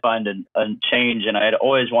desperate to find a change, and I had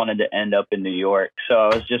always wanted to end up in New York. So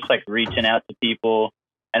I was just like reaching out to people.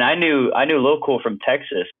 And I knew Lil Cool from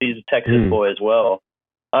Texas. He's a Texas boy as well.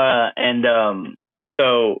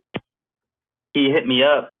 So he hit me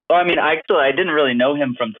up. Well, I mean, actually, I didn't really know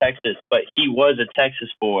him from Texas, but he was a Texas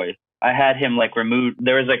boy. I had him like removed.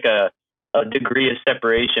 There was like a degree of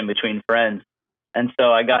separation between friends. And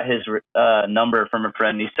so I got his number from a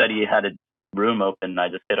friend. He said he had a room open, and I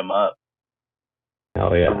just hit him up.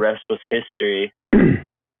 Oh, yeah. The rest was history.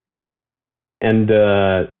 And,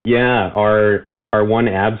 our one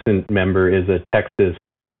absent member is a Texas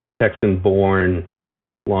Texan-born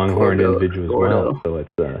Longhorn Gordo. individual as Gordo. well. So it's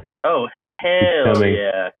Oh, hell becoming,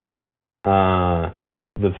 yeah.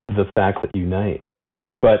 the facts that unite.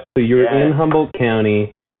 But so you're Yeah. in Humboldt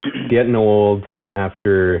County, getting old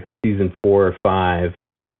after season 4 or 5.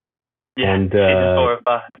 Yeah, And season 4 or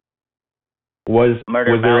 5. was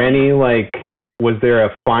Murder there Mountain. any was there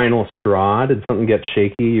a final straw? Did something get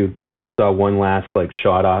shaky? You saw one last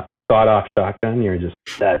sawed-off shotgun. You're just,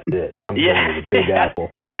 that's it. I'm going to the Big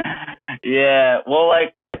Apple. Yeah, well,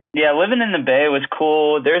 living in the Bay was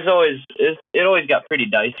cool. It always got pretty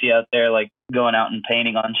dicey out there, going out and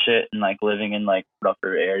painting on shit and living in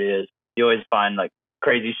rougher areas. You always find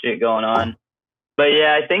crazy shit going on. But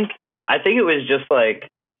yeah, I think it was just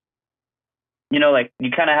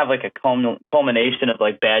you kind of have a culmination of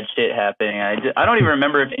bad shit happening. I don't even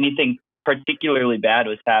remember if anything particularly bad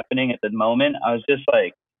was happening at the moment. I was just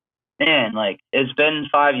man, it's been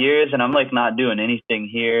 5 years and I'm not doing anything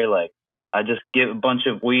here. I just give a bunch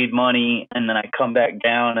of weed money and then I come back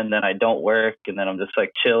down and then I don't work and then I'm just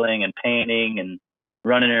chilling and painting and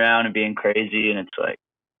running around and being crazy, and it's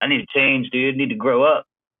I need to change, dude. I need to grow up.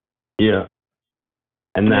 Yeah.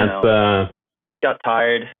 And that's got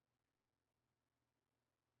tired.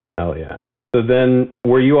 Hell yeah. So then,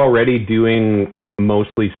 were you already doing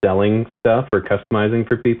mostly selling stuff or customizing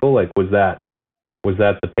for people? Was that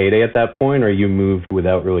the payday at that point, or you moved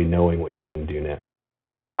without really knowing what you can do next?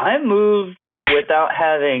 I moved without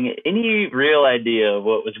having any real idea of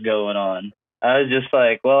what was going on. I was just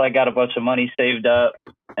well, I got a bunch of money saved up,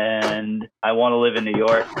 and I want to live in New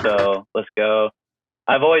York, so let's go.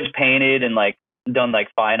 I've always painted and done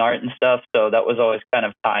fine art and stuff, so that was always kind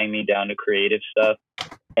of tying me down to creative stuff.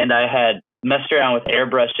 And I had messed around with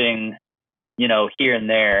airbrushing, here and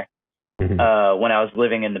there, when I was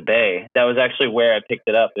living in the Bay. That was actually where I picked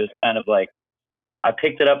it up. It was kind of I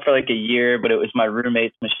picked it up for a year, but it was my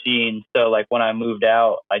roommate's machine. So when I moved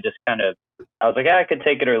out, I just I was I could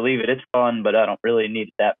take it or leave it. It's fun, but I don't really need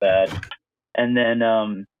it that bad. And then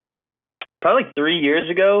probably 3 years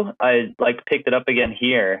ago, I picked it up again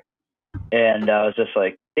here, and I was just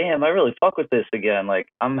damn, I really fuck with this again.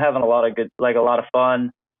 I'm having a lot of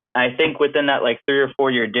fun. I think within that 3 or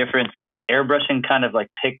 4 year difference, airbrushing kind of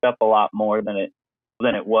picked up a lot more than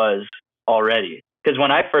it was already. Because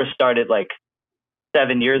when I first started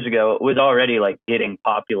 7 years ago, it was already getting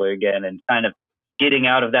popular again and kind of getting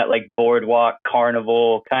out of that boardwalk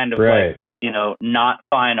carnival kind of right. Not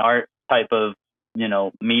fine art type of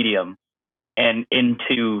medium and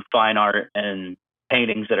into fine art and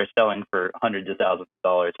paintings that are selling for hundreds of thousands of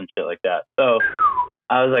dollars and shit like that. So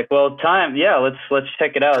I was well, let's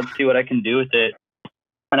check it out. Let's see what I can do with it.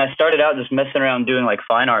 And I started out just messing around doing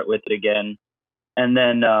fine art with it again. And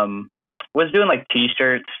then was doing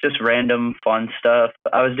t-shirts, just random fun stuff.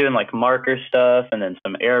 I was doing marker stuff and then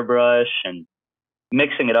some airbrush and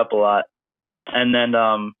mixing it up a lot. And then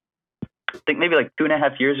I think maybe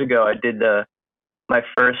 2.5 years ago, I did my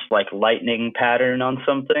first lightning pattern on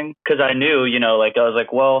something, because I knew, I was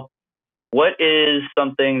well, what is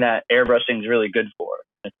something that airbrushing is really good for?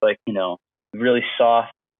 It's really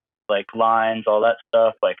soft lines, all that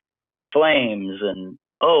stuff, flames and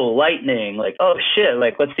lightning, oh shit,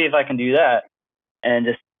 let's see if I can do that. And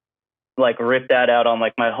just rip that out on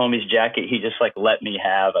my homie's jacket. He just let me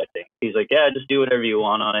have, I think. He's yeah, just do whatever you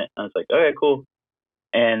want on it. And I was okay, cool.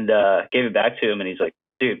 And gave it back to him, and he's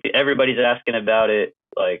dude, everybody's asking about it.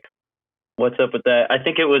 What's up with that? I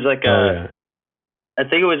think it was I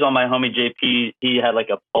think it was on my homie JP. He had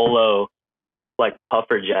a polo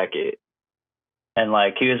puffer jacket, and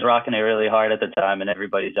he was rocking it really hard at the time, and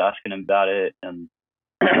everybody's asking him about it. And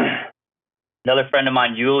another friend of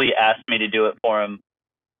mine, Yuli, asked me to do it for him.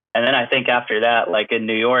 And then I think after that, in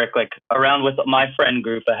New York, around with my friend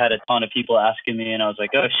group, I had a ton of people asking me, and I was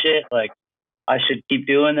oh shit, I should keep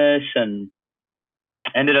doing this, and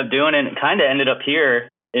ended up doing it, and kind of ended up here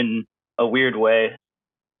in a weird way.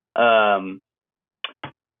 I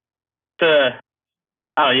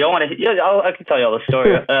don't know, y'all want to? Yeah, I can tell y'all the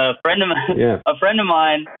story. A friend of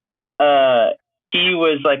mine, he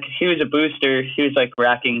was a booster. He was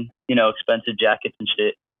racking, expensive jackets and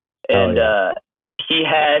shit. And he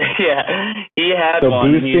had so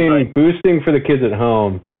one. Boosting for the kids at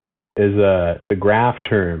home is the graph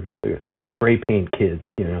term. Spray paint kids,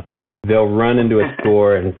 they'll run into a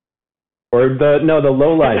store the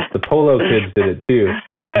lowlights, the polo kids did it too.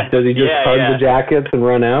 Does he just hug the jackets and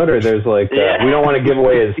run out, or there's we don't want to give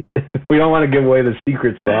away the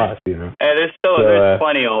secret sauce, There's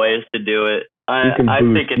plenty of ways to do it.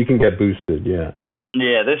 You can get boosted, yeah.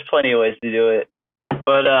 Yeah, there's plenty of ways to do it.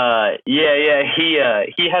 But he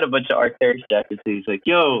had a bunch of Arc'teryx jackets. He's like,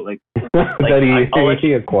 yo, like that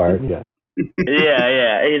he acquired. Yeah.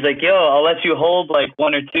 Yeah. He's like, yo, I'll let you hold like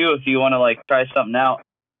one or two if you want to like try something out.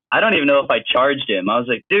 I don't even know if I charged him. I was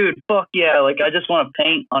like, dude, fuck yeah, like I just want to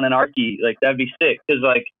paint on an Arky, like that'd be sick. Cause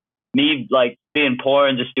like me like being poor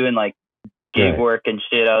and just doing like gig work and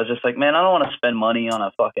shit, I was just like, man, I don't want to spend money on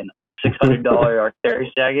a fucking $600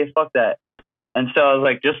 Arc'teryx jacket. Fuck that. And so I was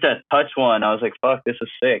like, just to touch one, I was like, fuck, this is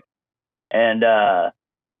sick. And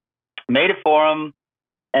made it for him.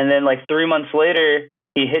 And then like 3 months later,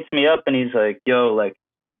 he hits me up and he's like, yo, like,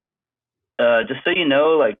 just so you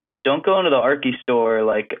know, like, don't go into the Arky store,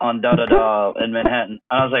 like, on da-da-da in Manhattan.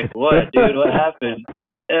 I was like, what, dude? What happened?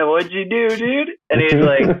 Yeah, what'd you do, dude? And he's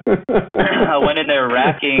like, I went in there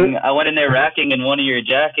racking in one of your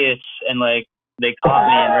jackets, and, like, they caught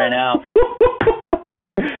me and ran out.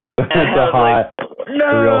 That's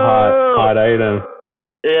a real hot item.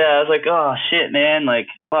 Yeah, I was like, oh, shit, man. Like,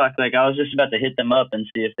 fuck. Like, I was just about to hit them up and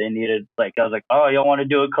see if they needed, like, I was like, oh, y'all want to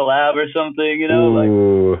do a collab or something, you know?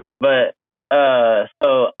 Ooh. Like, but,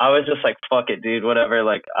 so I was just like, fuck it, dude, whatever.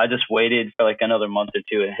 Like, I just waited for, like, another month or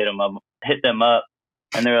two and hit them up.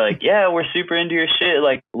 And they were like, yeah, we're super into your shit.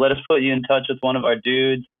 Like, let us put you in touch with one of our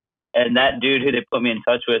dudes. And that dude who they put me in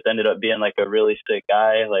touch with ended up being, like, a really sick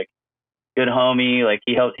guy. Like, good homie. Like,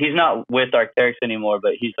 he's not with Arc'teryx anymore,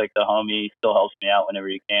 but he's like the homie. He still helps me out whenever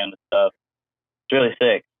he can with stuff. It's really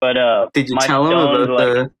sick. But did you tell him about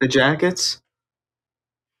like, the jackets?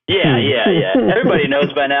 Yeah. Everybody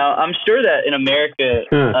knows by now. I'm sure that in America,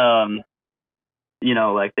 you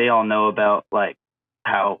know, like they all know about like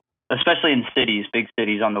how, especially in cities, big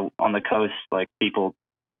cities on the coast, like people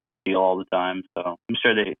steal all the time. So I'm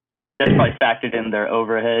sure that's probably factored in their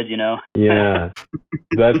overhead, you know? Yeah.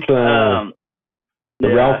 That's the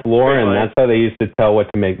Ralph Lauren, that's how they used to tell what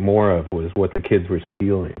to make more of, was what the kids were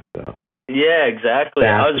stealing. So yeah, exactly.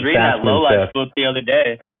 I was reading that Lowlife book the other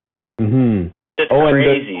day. Mm-hmm. It's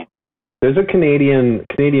crazy. And there's a Canadian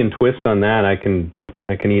twist on that. I can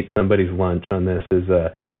eat somebody's lunch on this. Is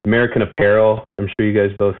American Apparel. I'm sure you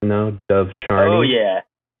guys both know Dove Charney. Oh yeah.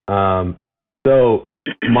 So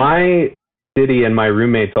my city and my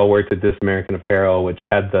roommates all worked at this American Apparel, which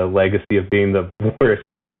had the legacy of being the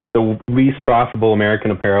least profitable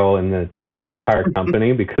American Apparel in the entire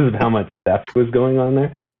company because of how much theft was going on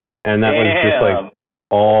there. And that was just like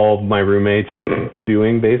all my roommates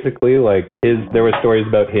doing basically. Like there were stories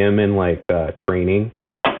about him in like training.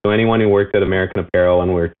 So anyone who worked at American Apparel,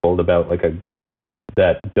 and we were told about like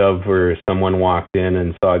that Dove or someone walked in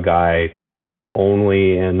and saw a guy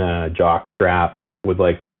only in a jock strap with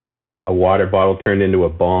like a water bottle turned into a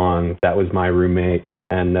bong. That was my roommate,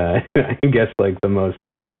 and I guess like the most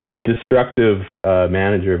destructive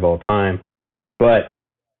manager of all time. But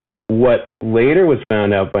what later was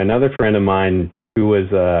found out by another friend of mine who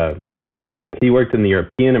was he worked in the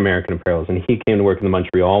European American Apparels, and he came to work in the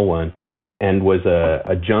Montreal one and was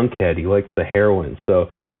a junkhead. He liked the heroin. So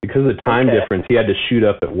because of the time difference, he had to shoot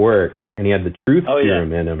up at work, and he had the truth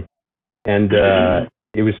serum in him. And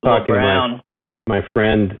he was talking to my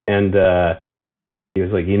friend, and he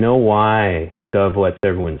was like, you know why Dove lets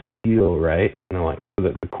everyone steal, right? And I'm like, so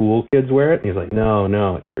that the cool kids wear it? And he's like, no,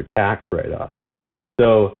 it's for tax write-off.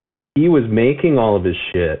 So he was making all of his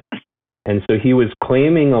shit, and so he was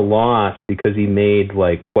claiming a loss because he made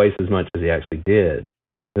like twice as much as he actually did.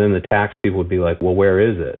 And then the tax people would be like, well, where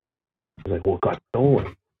is it? He's like, well, it got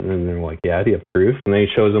stolen. And then they're like, yeah, do you have proof? And then he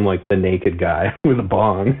shows them like the naked guy with a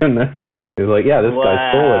bong. And then he's like, yeah, this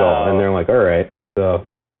guy stole it all. And they're like, all right. So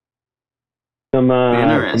some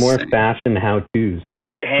more fashion how-tos.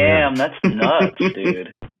 Damn, that's nuts,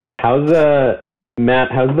 dude. How's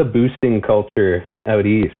Matt, how's the boosting culture out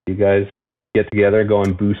east? You guys get together, go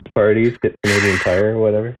on boost parties, get Canadian Tire or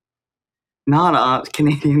whatever? Not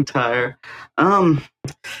Canadian Tire. I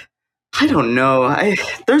don't know.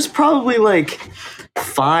 There's probably like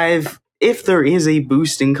 5. If there is a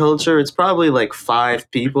boosting culture, it's probably like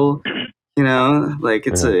 5 people. You know, like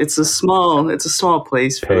it's a small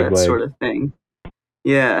place for that sort of thing.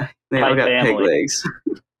 Yeah, they all got peg legs.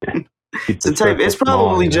 It's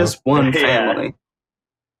probably just one family.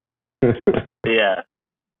 Yeah.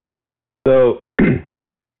 So,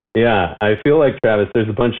 yeah, I feel like, Travis, there's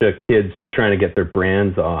a bunch of kids trying to get their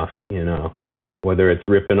brands off, you know, whether it's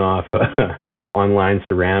ripping off online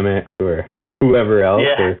ceramics or whoever else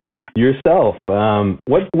or yourself.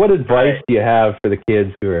 What advice do you have for the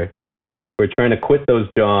kids who are trying to quit those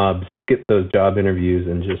jobs, get those job interviews,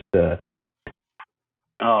 and just...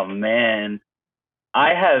 Oh, man.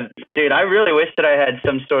 I really wish that I had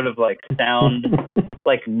some sort of like sound,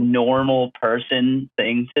 like normal person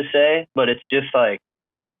thing to say, but it's just like,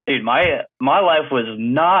 dude, my life was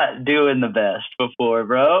not doing the best before,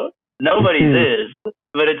 bro. Nobody's is,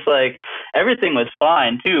 but it's like everything was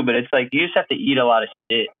fine too. But it's like you just have to eat a lot of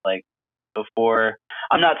shit like before.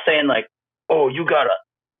 I'm not saying like, oh, you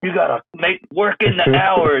gotta make work in the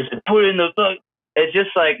hours and put in the fuck. It's just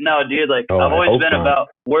like, no, dude. Like I've always been about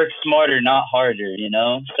work smarter, not harder. You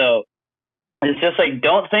know, so it's just like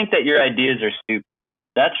don't think that your ideas are stupid.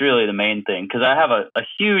 That's really the main thing because I have a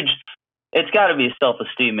huge. It's got to be a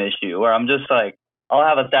self-esteem issue where I'm just like, I'll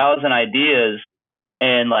have 1,000 ideas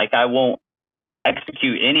and like I won't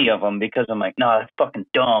execute any of them because I'm like, nah, that's fucking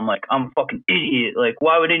dumb. Like I'm a fucking idiot. Like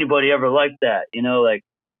why would anybody ever like that? You know, like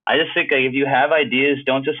I just think like if you have ideas,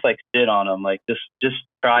 don't just like sit on them. Like just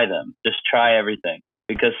try them. Just try everything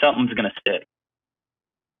because something's gonna stick.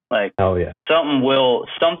 Like something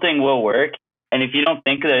will work. And if you don't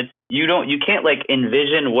think that you can't like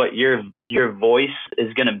envision what your voice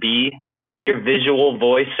is gonna be. Your visual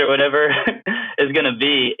voice or whatever is going to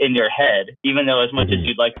be in your head, even though as much as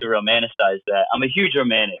you'd like to romanticize that. I'm a huge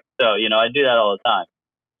romantic, so, you know, I do that all the time.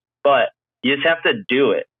 But you just have to do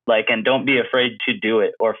it, like, and don't be afraid to do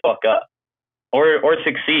it or fuck up or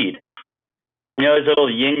succeed. You know, there's a little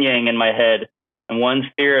yin-yang in my head, and one's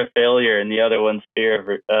fear of failure and the other one's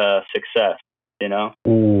fear of success, you know?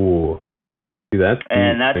 Ooh. See, that's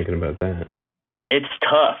thinking about that. It's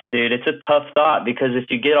tough, dude. It's a tough thought because if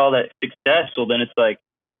you get all that success, well, then it's like,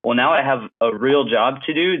 well, now I have a real job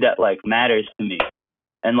to do that like matters to me.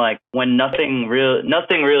 And like when nothing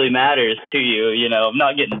really matters to you, you know, I'm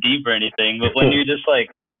not getting deep or anything, but when you're just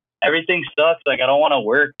like, everything sucks, like I don't want to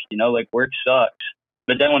work, you know, like work sucks.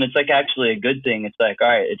 But then when it's like actually a good thing, it's like, all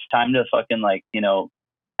right, it's time to fucking like, you know,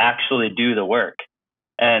 actually do the work.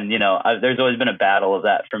 And, you know, there's always been a battle of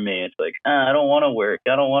that for me. It's like, I don't want to work.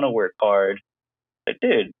 I don't want to work hard. Like,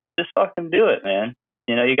 dude, just fucking do it, man.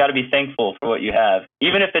 You know, you got to be thankful for what you have,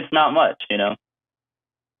 even if it's not much, you know.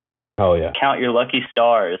 Oh, yeah. Count your lucky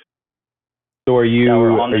stars. So are you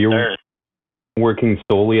working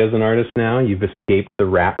solely as an artist now? You've escaped the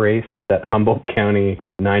rat race, that Humboldt County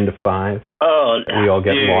 9 to 5? Oh, we all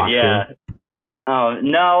get locked in? Oh,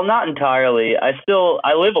 no, not entirely. I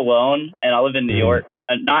live alone, and I live in New York.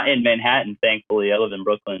 Not in Manhattan, thankfully. I live in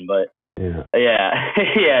Brooklyn, but yeah,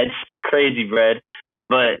 it's crazy bread.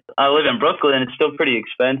 But I live in Brooklyn. It's still pretty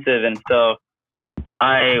expensive, and so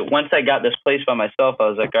once I got this place by myself, I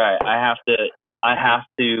was like, all right, I have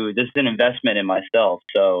to. This is an investment in myself,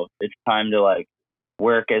 so it's time to like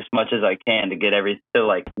work as much as I can to get to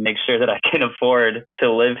like make sure that I can afford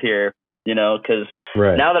to live here. You know, because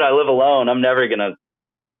now that I live alone, I'm never gonna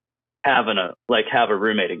have a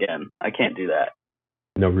roommate again. I can't do that.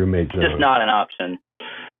 No roommate zone. Just not an option.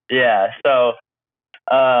 Yeah. So.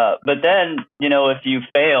 But then, you know, if you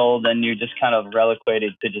fail, then you're just kind of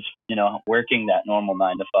relegated to just, you know, working that normal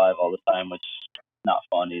 9 to 5 all the time, which is not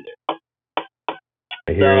fun either.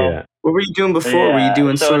 I hear you. What were you doing before? Yeah, were you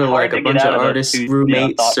doing sort of like a bunch of artists,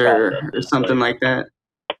 roommates, or something like that?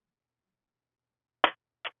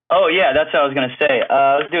 Oh, yeah, that's what I was going to say.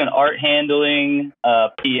 I was doing art handling,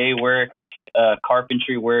 PA work,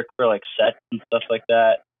 carpentry work for like sets and stuff like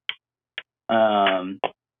that.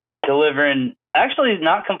 Delivering, actually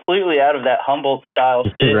not completely out of that Humboldt style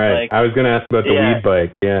shit. Right. Like, I was going to ask about the weed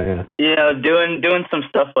bike. Yeah. You know, doing some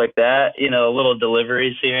stuff like that, you know, little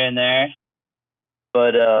deliveries here and there.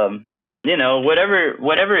 But, you know,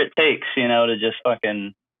 whatever it takes, you know, to just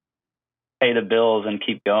fucking pay the bills and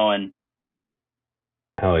keep going.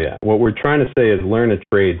 Hell yeah. What we're trying to say is learn a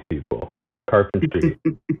trade, people. Carpentry.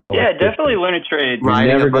 Yeah, definitely learn a trade. You're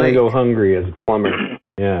never going to go hungry as a plumber.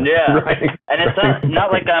 Yeah. Yeah. And it's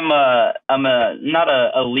not like I'm not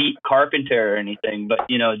a elite carpenter or anything, but,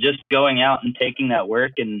 you know, just going out and taking that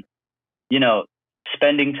work and, you know,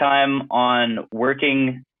 spending time on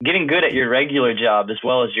working, getting good at your regular job as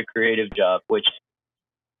well as your creative job, which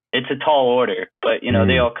it's a tall order, but, you know,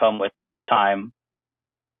 they all come with time.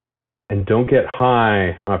 And don't get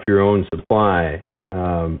high off your own supply.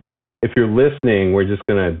 If you're listening, we're just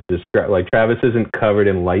going to describe, like, Travis isn't covered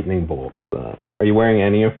in lightning bolts. Are you wearing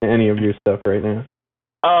any of your stuff right now?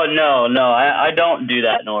 Oh, no, I don't do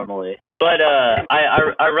that normally. But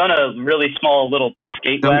I run a really small little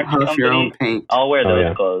skate wax company. Your own paint. I'll wear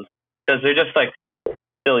those clothes because they're just like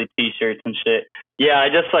silly t-shirts and shit. Yeah, I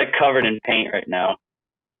just like covered in paint right now.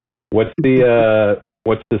 What's the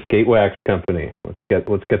skate wax company?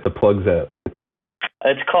 Let's get the plugs out.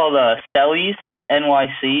 It's called Stellies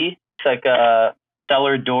NYC. It's like a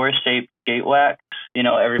cellar door shaped skate wax. You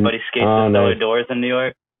know, everybody skates with cellar doors in New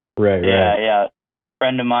York. Right. Yeah.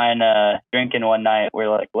 Friend of mine drinking one night, we're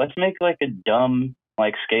like, let's make like a dumb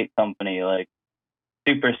like skate company, like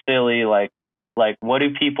super silly, like like, what do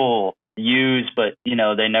people use, but, you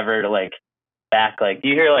know, they never, like, back, like,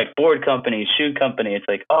 you hear, like, board company, shoe company, it's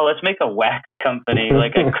like, oh, let's make a wax company,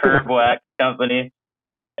 like a curb wax company.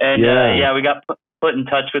 And, we got put in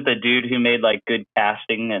touch with a dude who made, like, good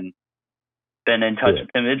casting and been in touch with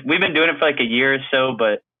him. We've been doing it for, like, a year or so,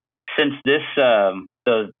 but since this,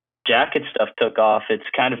 the jacket stuff took off, it's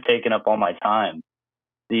kind of taken up all my time.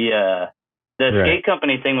 The skate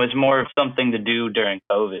company thing was more of something to do during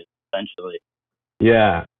COVID, essentially.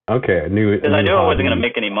 Yeah. Okay. Because I knew I wasn't going to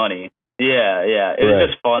make any money. Yeah. It was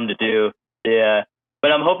just fun to do. Yeah.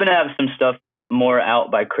 But I'm hoping to have some stuff more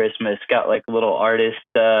out by Christmas. Got like little artist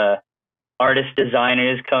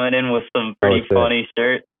designers coming in with some pretty funny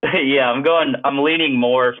shirts. Yeah, I'm leaning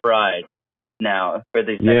more fried now for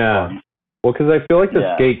these next ones. Well, because I feel like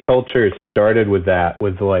the skate culture started with that,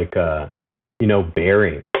 with like,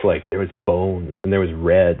 bearings. Like there was bones and there was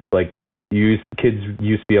red. Like kids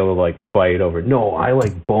used to be able to like fight over. No, I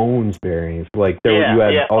like bones bearings. Like you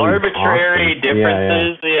had all arbitrary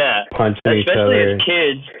differences. Yeah. Punching especially each other. As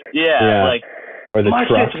kids. Yeah. Like or the my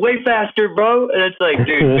truck. shit's way faster, bro. And it's like,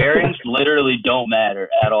 dude, bearings literally don't matter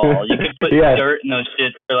at all. You could put dirt in those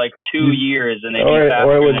shits for like 2 years and they'd be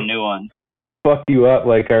faster than new ones. Fuck you up.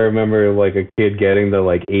 Like I remember like a kid getting the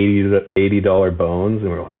like $80 bones and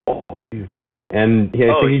we're like, oh dude. And he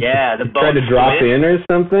tried to drop in or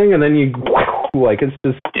something, and then you like it's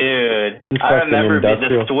just. Dude, I remember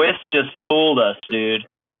the Swiss just fooled us, dude.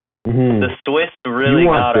 Mm-hmm. The Swiss really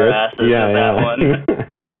got our asses with that one.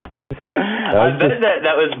 I bet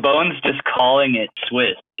that was Bones just calling it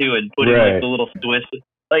Swiss too, and putting like the little Swiss.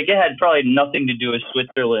 Like it had probably nothing to do with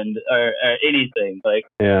Switzerland or anything. Like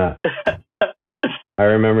I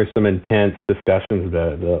remember some intense discussions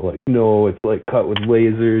about it. Like, no, it's like cut with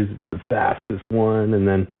lasers, it's the fastest one, and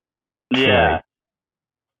then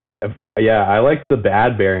I liked the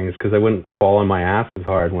bad bearings because I wouldn't fall on my ass as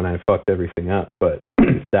hard when I fucked everything up. But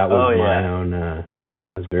that was my own. I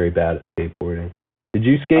was very bad at skateboarding. Did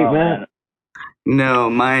you skate, Matt? Man. No,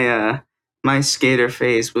 my skater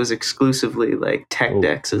phase was exclusively like tech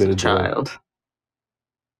decks as a child.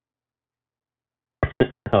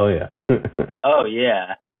 Oh yeah. Oh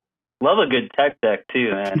yeah. Love a good tech deck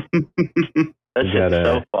too, man. That shit's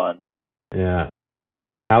so fun. Yeah.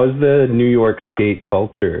 How is the New York skate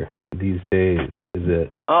culture these days? Is it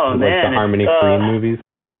man, like the Harmony Korine movies?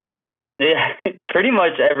 Yeah, pretty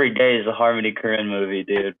much every day is a Harmony Korine movie,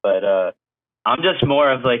 dude. But I'm just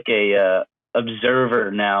more of like a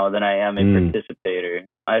observer now than I am a participator.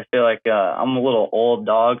 I feel like I'm a little old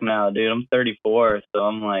dog now, dude. I'm 34, so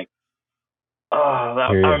I'm like, I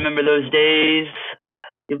remember those days.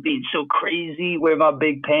 It being so crazy. Wear my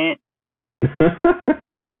big pants.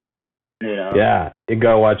 Yeah, you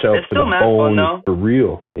gotta watch out for the bones fun, for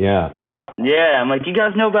real. Yeah. Yeah, I'm like, you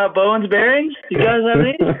guys know about Bones bearings? You guys have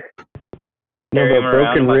these? Carry them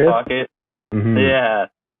around in my pocket. Mm-hmm. Yeah.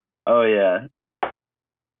 Oh yeah.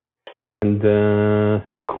 And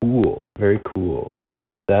cool, very cool.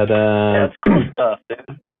 That's cool stuff, dude.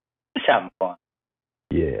 Just having fun.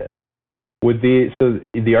 Yeah. With the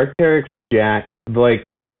Arc'teryx jack, like,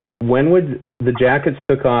 when would the jackets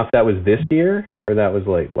took off? That was this year, or that was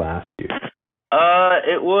like last year?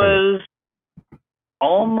 It was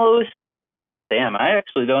almost. Damn, I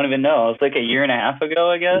actually don't even know. It was like a year and a half ago,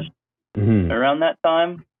 I guess. Mm-hmm. Around that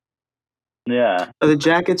time. Yeah. Are the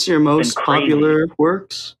jackets your most popular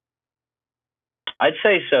works? I'd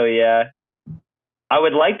say so, yeah. I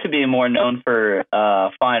would like to be more known for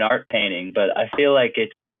fine art painting, but I feel like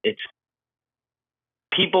it's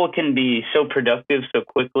people can be so productive so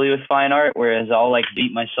quickly with fine art, whereas I'll like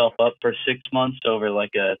beat myself up for 6 months over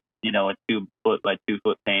like a 2 foot by 2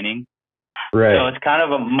 foot painting. Right. So it's kind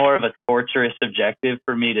of more of a torturous objective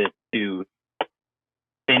for me to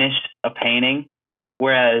finish a painting.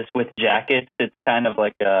 Whereas with jackets, it's kind of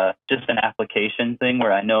like just an application thing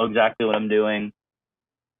where I know exactly what I'm doing.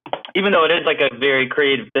 Even though it is like a very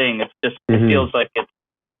creative thing, it's just it feels like it's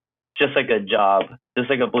just like a job, just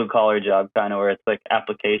like a blue collar job kind of, where it's like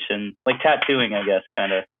application, like tattooing, I guess,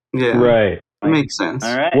 kind of. Yeah. Right. That makes sense.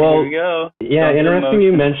 All right. Well, here we go. Yeah, interesting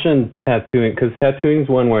you mentioned tattooing, because tattooing is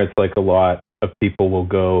one where it's like a lot of people will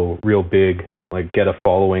go real big, like get a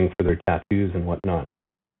following for their tattoos and whatnot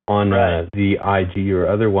on the IG or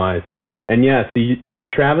otherwise. And yeah,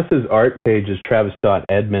 Travis's art page is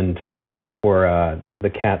travis.edmond for the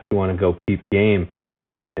cats who want to go peep game.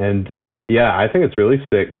 And yeah, I think it's really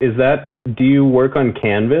sick. Do you work on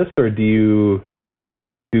canvas, or do you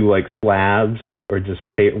do like slabs, or just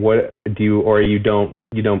paint? What do you, or you don't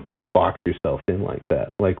box yourself in like that?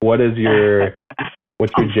 Like, what's your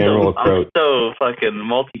general approach? I'm so fucking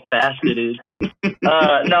multifaceted.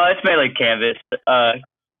 No, it's mainly canvas.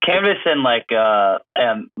 Canvas and like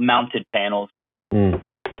mounted panels. Mm.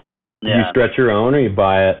 Do you Yeah. stretch your own, or you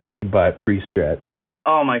buy it pre-stretch?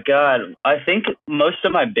 Oh my God. I think most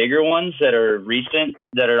of my bigger ones that are recent,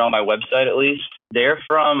 that are on my website at least, they're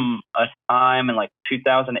from a time in like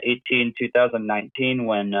 2018, 2019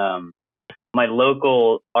 when my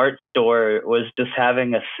local art store was just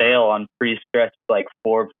having a sale on pre-stretched like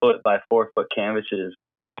 4 foot by 4 foot canvases.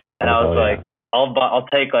 And I was like, I'll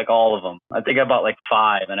take like all of them. I think I bought like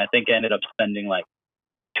 5, and I think I ended up spending like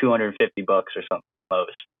 $250 or something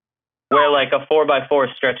most. Where like a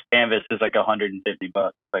 4x4 stretched canvas is like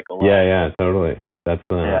 $150, like a lot. Yeah, totally. That's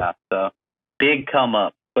yeah, so big come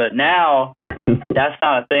up. But now that's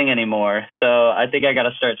not a thing anymore. So I think I got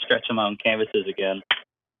to start stretching my own canvases again.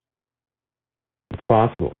 It's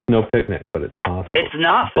possible. No picnic, but it's possible. It's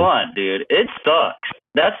not fun, dude. It sucks.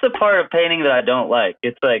 That's the part of painting that I don't like.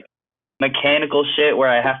 It's like mechanical shit where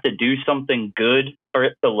I have to do something good for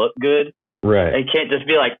it to look good. Right. It can't just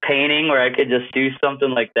be like painting where I could just do something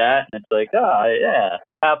like that and it's like, oh yeah,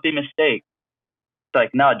 happy mistake. It's like,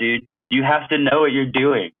 no, dude, you have to know what you're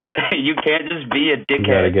doing. You can't just be a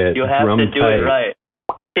dickhead. You have to do it right.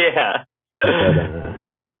 Yeah. But,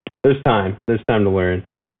 there's time. There's time to learn.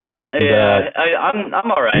 Yeah,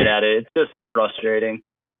 I'm all right at it. It's just frustrating.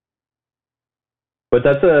 But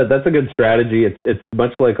that's a good strategy. It's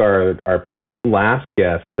much like our last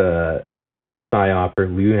guest, psyoper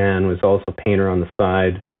Luhan, was also a painter on the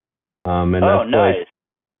side. And that's nice. like,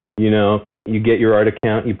 you get your art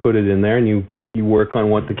account, you put it in there, and you work on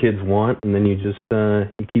what the kids want, and then you just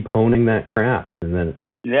you keep honing that craft, and then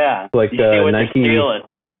it's like you see what Nike. They're stealing.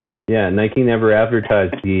 Yeah, Nike never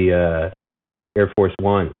advertised the Air Force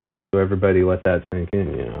One, so everybody let that sink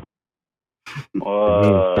in.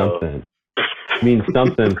 Whoa. It means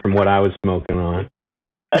something from what I was smoking on.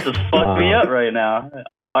 That just fucked me up right now.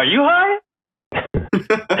 Are you high?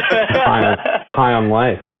 high on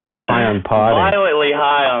life. High on potting. Violently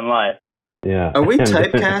high on life. Yeah. Are we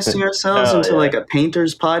typecasting ourselves into like a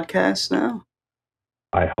painter's podcast now?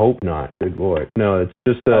 I hope not. Good Lord. No, it's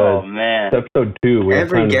just man. It's episode 2.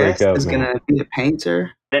 Every guest is going to be a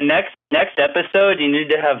painter. The next episode, you need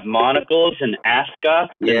to have monocles and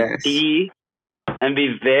ascots and tea and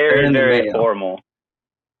be very, very formal.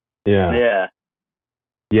 Yeah. Yeah.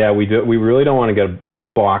 Yeah, we do. We really don't want to get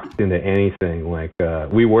boxed into anything. Like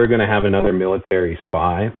we were going to have another military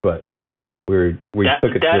spy, but we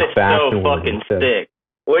took it to a fashion so fucking sick.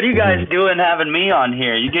 What are you guys doing having me on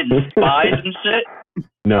here? You getting spies and shit?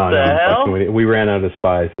 No, the hell? We ran out of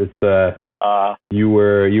spies. It's you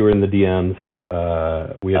were in the DMs.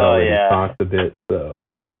 We had already talked a bit, so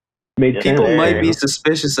people might be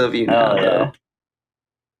suspicious of you now, though.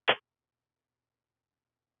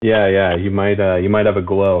 Yeah, you might have a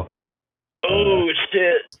glow. Oh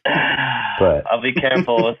shit! But I'll be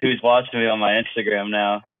careful with who's watching me on my Instagram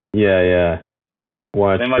now. Yeah.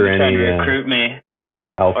 Watch they might for be trying any to recruit me,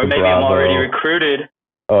 Alpha or maybe Bravo. I'm already recruited.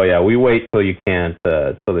 Oh yeah, we wait till you can't,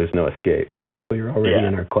 so there's no escape. So you're already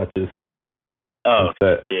in our clutches. Oh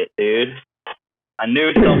shit, dude! I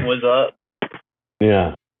knew something was up.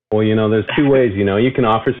 Yeah. Well, there's 2 ways. You can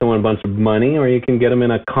offer someone a bunch of money, or you can get them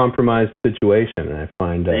in a compromised situation. And I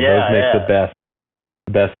find those make the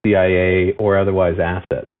best CIA or otherwise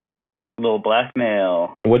assets. A little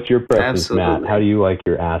blackmail. What's your preference, Matt? How do you like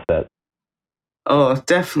your assets? Oh,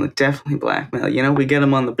 definitely blackmail. We get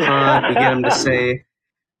them on the pod. We get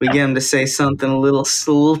them to say something a little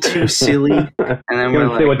too silly, and then we're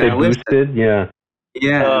like, say what they listen. boosted. Yeah.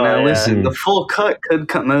 Yeah. Listen. The full cut could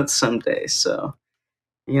come out someday, so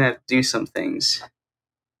you're gonna have to do some things.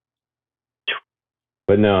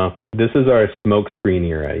 But no, this is our smoke screen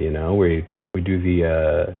era. We do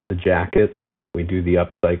the jackets. We do the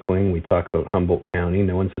upcycling. We talk about Humboldt County.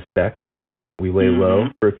 No one suspects. We lay low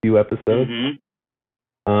for a few episodes.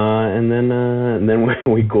 And then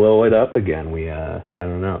we glow it up again. We I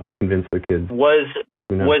don't know, convince the kids. Was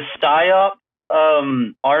PSYOP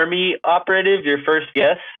Army operative your first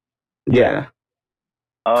guest? Yeah.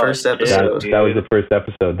 Oh, first episode. That was the first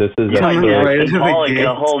episode. This is Jackson Pollock in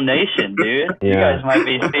a whole nation, dude. You guys might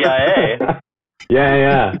be CIA.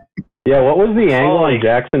 Yeah. What was the angle on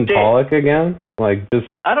Jackson Pollock again? Like, just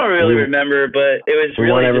I don't really remember, but it was we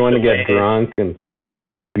really want everyone to just get drunk and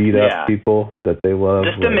beat up people that they love.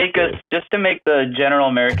 Just to make the general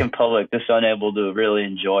American public just unable to really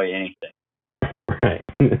enjoy anything. Right.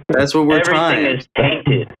 That's what we're trying. Everything is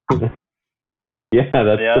tainted. That's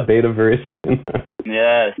the beta version.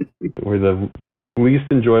 Yes. We're the least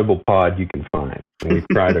enjoyable pod you can find, and we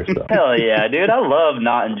pride ourselves. Hell yeah, dude! I love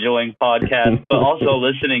not enjoying podcasts, but also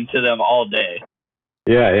listening to them all day.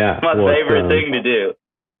 Yeah. It's my favorite thing to do.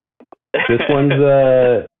 This one's,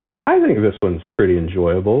 I think this one's pretty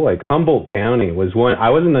enjoyable. Like, Humboldt County was one, I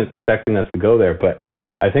wasn't expecting us to go there, but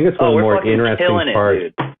I think it's one of the more interesting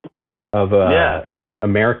parts of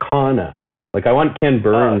Americana. Like, I want Ken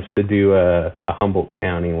Burns to do a Humboldt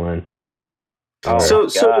County one. So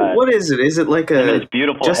what is it? Is it like a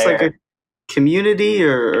beautiful just hair. like a community,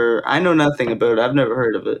 or I know nothing about it. I've never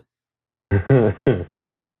heard of it.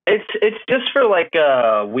 It's just for like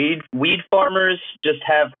weed farmers. Just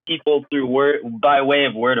have people by way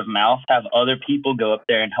of word of mouth, have other people go up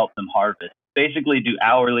there and help them harvest. Basically, do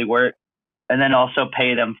hourly work, and then also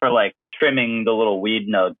pay them for like trimming the little weed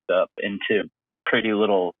nodes up into pretty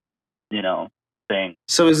little, thing.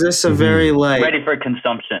 So is this a very like ready for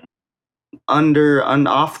consumption?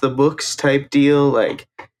 Off the books type deal, like?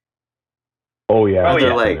 Oh yeah.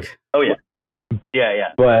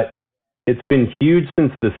 Yeah. But it's been huge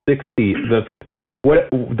since the 60s.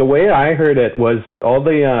 The way I heard it was all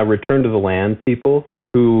the Return to the Land people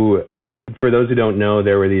who, for those who don't know,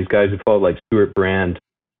 there were these guys who followed like Stuart Brand,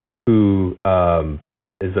 who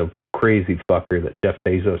is a crazy fucker that Jeff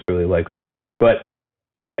Bezos really likes. But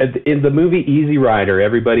in the movie Easy Rider,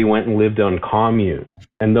 everybody went and lived on communes,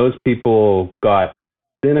 and those people got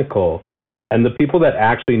cynical. And the people that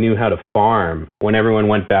actually knew how to farm, when everyone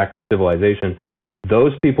went back to civilization,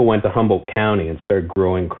 those people went to Humboldt County and started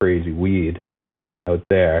growing crazy weed out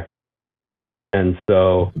there. And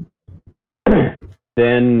so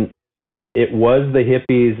then it was the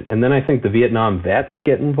hippies, and then I think the Vietnam vets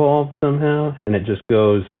get involved somehow, and it just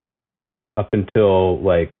goes up until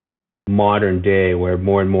like modern day, where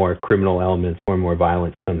more and more criminal elements, more and more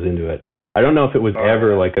violence comes into it. I don't know if it was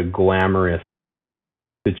ever like a glamorous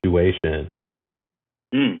situation.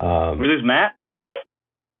 Where's Matt?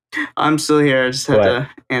 I'm still here. I just had to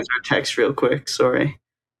answer a text real quick. Sorry.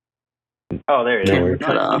 Oh, there it is.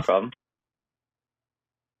 No problem.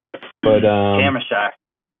 But camera shy.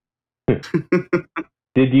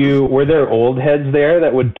 Were there old heads there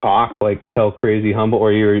that would talk like tell crazy Humboldt,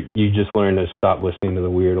 or you just learned to stop listening to the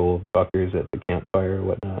weird old fuckers at the campfire or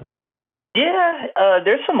whatnot? Yeah,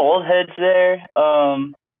 there's some old heads there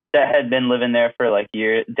that had been living there for like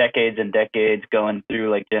decades and decades, going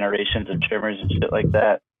through like generations of trimmers and shit like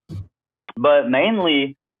that. But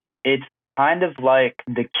mainly, it's kind of like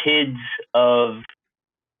the kids of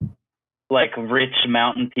like rich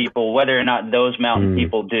mountain people, whether or not those mountain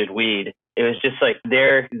people did weed. It was just like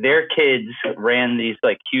their kids ran these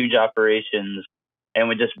like huge operations and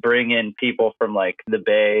would just bring in people from like the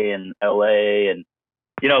Bay and LA and,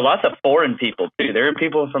 lots of foreign people too. There were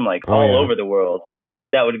people from like all over the world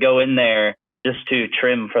that would go in there just to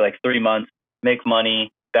trim for like 3 months, make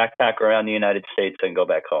money, backpack around the United States and go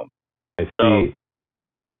back home. So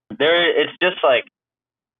it's just like,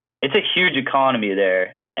 it's a huge economy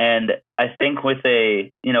there. And I think with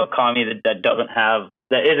a, economy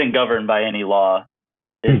that isn't governed by any law,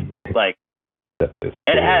 is like,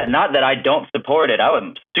 and not that I don't support it. I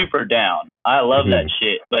was super down. I love that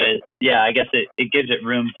shit. But I guess it gives it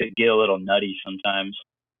room to get a little nutty sometimes.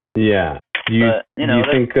 Yeah. Do you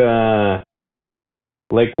think,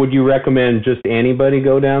 like, would you recommend just anybody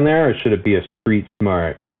go down there, or should it be a street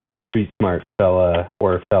smart fella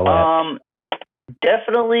or a fella?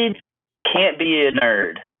 Definitely can't be a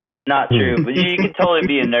nerd. Not true, but you can totally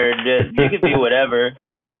be a nerd. You could be whatever.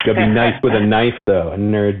 Gotta be nice with a knife, though. A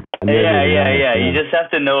nerd. Yeah. You just have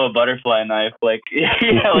to know a butterfly knife, like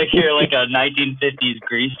like you're like a 1950s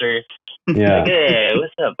greaser. Yeah. Like, hey,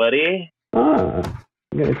 what's up, buddy? I'm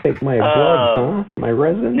gonna take my blood, huh? My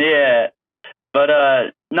resin. Yeah, but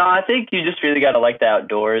no, I think you just really gotta like the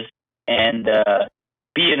outdoors and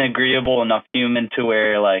be an agreeable enough human to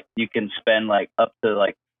where like you can spend like up to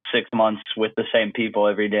like 6 months with the same people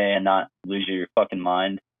every day and not lose your fucking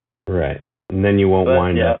mind. Right. And then you won't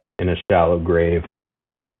wind up in a shallow grave.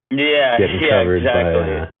 Yeah, getting covered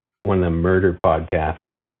by one of the murder podcasts.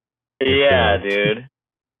 Yeah, dude.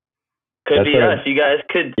 Could be us. You guys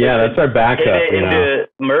could. Yeah, that's our backup. Into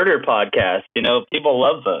murder podcasts. People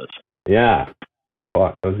love those. Yeah.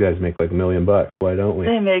 Fuck, those guys make like $1 million. Why don't we?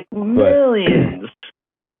 They make millions.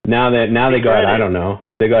 Now they got, I don't know,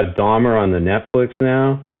 they got Dahmer on the Netflix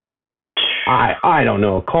now. I don't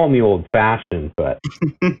know. Call me old fashioned, but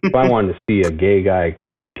if I wanted to see a gay guy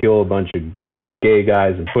kill a bunch of gay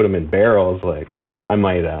guys and put them in barrels, like I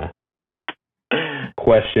might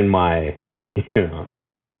question my,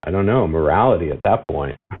 I don't know, morality at that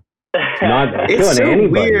point. Not it's killing so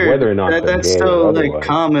anybody, weird whether or not that's gay so or like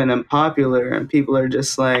common and popular, and people are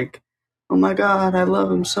just like, "Oh my god, I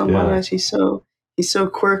love him so much. He's so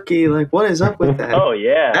quirky. Like, what is up with that?" Oh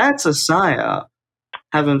yeah, that's a psyop.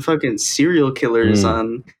 having fucking serial killers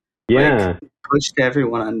on, yeah, pushed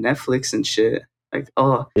everyone on Netflix and shit. Like,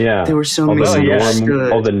 oh, yeah. there were so all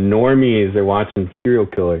misunderstood. all the normies are watching serial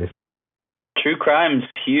killers. True crime's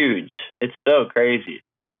huge. It's so crazy.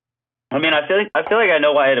 I mean, I feel like I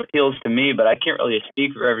know why it appeals to me, but I can't really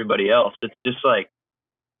speak for everybody else. It's just like,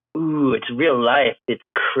 ooh, it's real life. It's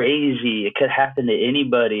crazy. It could happen to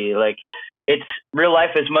anybody. Like, it's real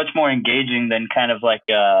life is much more engaging than kind of like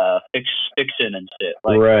fiction and shit.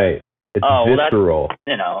 Like, right. It's visceral.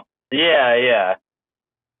 Yeah.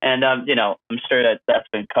 And I'm sure that's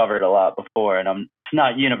been covered a lot before, and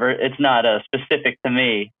it's not specific to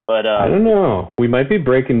me, but I don't know. We might be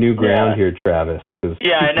breaking new ground here, Travis.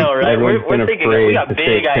 Yeah, I know, right? We're thinking we got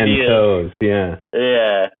big ideas. Toes. Yeah.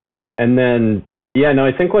 Yeah. And then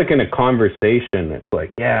I think like in a conversation, it's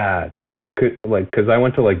like because I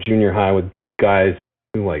went to like junior high with guys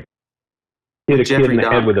who like hit a kid in the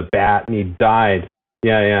head with a bat and he died.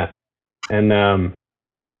 Yeah. And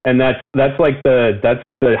that's like that's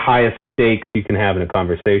the highest stakes you can have in a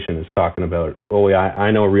conversation is talking about,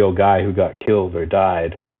 I know a real guy who got killed or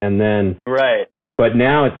died. And then right. But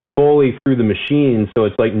now it's fully through the machine, so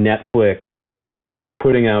it's like Netflix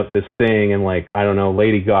putting out this thing, and like, I don't know,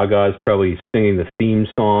 Lady Gaga's probably singing the theme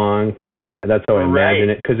song. And that's how I imagine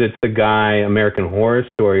it, because it's the guy American Horror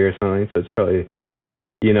Story or something, so it's probably,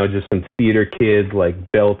 just some theater kids like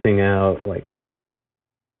belting out like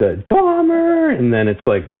the Dahmer, and then it's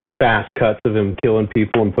like fast cuts of him killing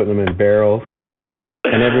people and putting them in barrels.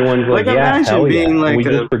 And everyone's like, imagine being like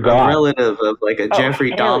a relative of like a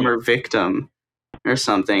Jeffrey Dahmer victim or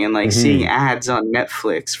something, and like seeing ads on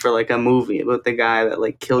Netflix for like a movie about the guy that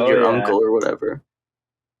like killed your uncle or whatever.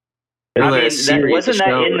 I mean, wasn't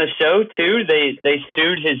that in the show too? They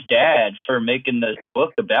sued his dad for making this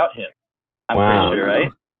book about him. I'm pretty sure,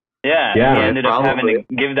 right? Yeah. He ended up having to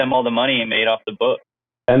give them all the money he made off the book.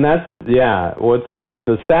 And that's what's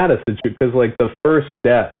the status is, because like the first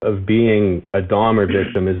step of being a Dahmer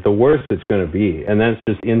victim is the worst it's going to be, and then it's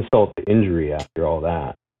just insult to injury after all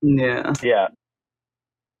that. Yeah.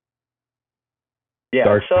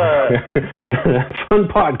 That's a fun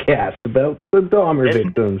podcast about the Dahmer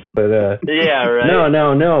victims, but yeah, right.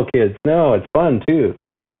 No, kids, no, it's fun too.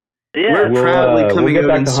 Yeah, we're proudly coming out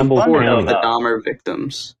in Humbolt support of the Dahmer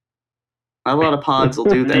victims. Not a lot of pods will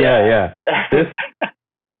do Yeah.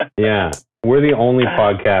 that. We're the only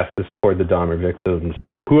podcast to support the Dahmer victims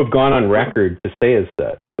who have gone on record to say as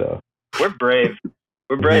such. So we're brave.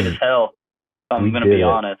 We're brave as hell. I'm going to be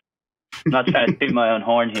honest. I'm not trying to toot my own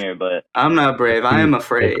horn here, but I'm not brave. I am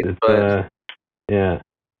afraid. We're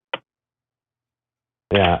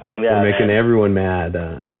making everyone mad.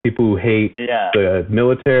 People who hate the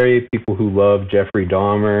military, people who love Jeffrey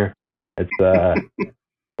Dahmer. It's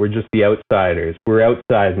we're just the outsiders. We're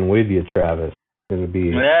outside with you, Travis. It's gonna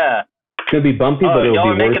be bumpy, but it'll be worth it. Y'all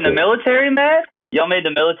are making the military mad? Y'all made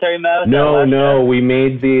the military mad? No, we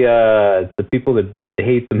made the people that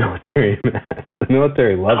hate the military mad. The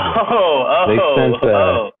military loves it.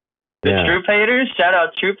 The troop haters? Shout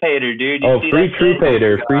out troop hater, dude. Free troop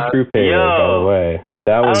hater, by the way.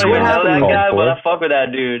 That was I don't even know that guy, but I fuck with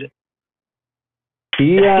that dude.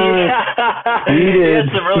 He had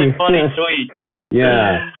some really funny tweets.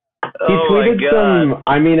 Yeah. He tweeted some,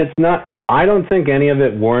 I mean, it's not, I don't think any of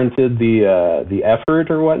it warranted the effort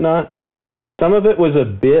or whatnot. Some of it was a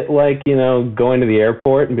bit like, going to the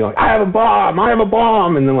airport and being like, I have a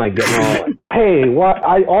bomb, and then like getting all like, hey, what?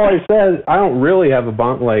 All I said, I don't really have a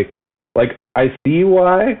bomb. Like I see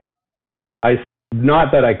why.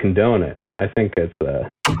 Not that I condone it. I think it's a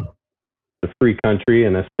free country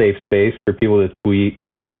and a safe space for people to tweet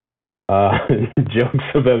jokes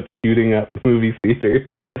about shooting up movie theaters.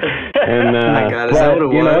 And oh my God, is that what it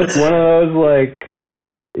was? It's one of those like,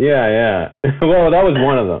 yeah. Well, that was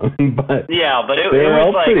one of them, but it were was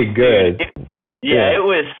all like, pretty good. Dude, it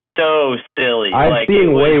was so silly. I've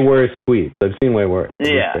seen way worse tweets. I've seen way worse.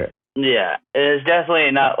 Yeah. It's definitely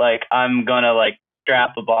not like I'm gonna like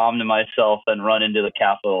strap a bomb to myself and run into the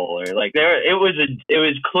Capitol or like it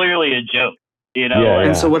was clearly a joke,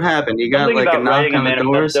 And so what happened? You got like a knock on the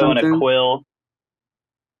door or something? And a quill.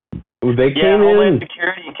 They came Homeland in.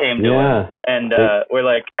 Security came to him, and we're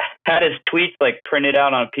like had his tweets like printed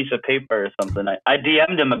out on a piece of paper or something. I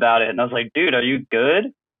DM'd him about it, and I was like, "Dude, are you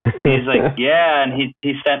good?" He's like, "Yeah," and he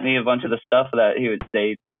sent me a bunch of the stuff that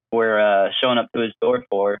they were showing up to his door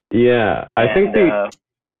for. Yeah, I think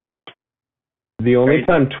the only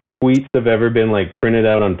time tweets have ever been like printed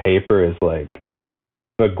out on paper is like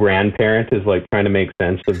a grandparent is like trying to make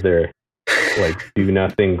sense of their like do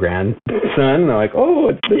nothing grandson. They're like,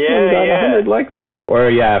 oh, this one got 100 likes. or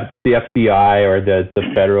yeah, the FBI or the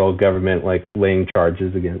federal government like laying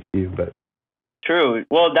charges against you. But True.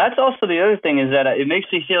 Well, that's also the other thing, is that it makes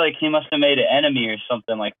me feel like he must have made an enemy or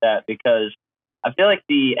something like that, because I feel like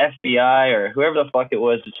the FBI or whoever the fuck it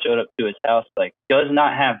was that showed up to his house like does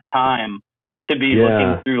not have time to be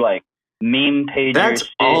looking through like meme pages. That's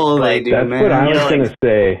all they do, that's man. what I was gonna like,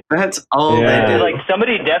 say. That's all Yeah. they do. Like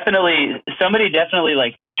somebody definitely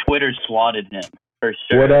like Twitter swatted him for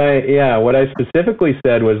sure. What I specifically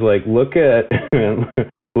said was like look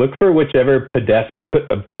for whichever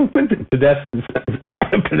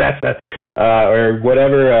or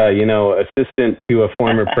whatever assistant to a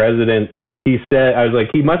former president. He said, I was like,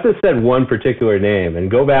 he must have said one particular name, and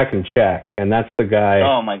go back and check, and that's the guy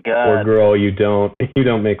Oh my god. or girl you don't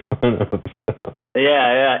make fun of.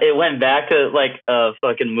 Yeah. It went back to like a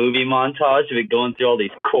fucking movie montage of it going through all these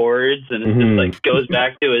chords, and it just like goes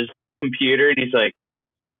back to his computer, and he's like,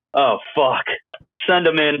 "Oh fuck, send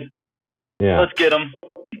him in. Yeah, Let's get him."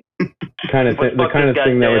 the kind of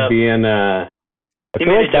thing that would be in. He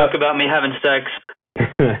made a joke about me having sex.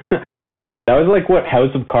 That was like what House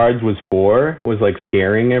of Cards was for, was like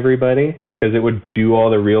scaring everybody, because it would do all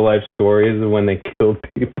the real life stories of when they killed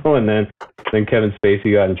people, and then Kevin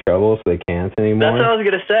Spacey got in trouble, so they can't anymore. That's what I was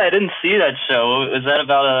gonna say. I didn't see that show. Is that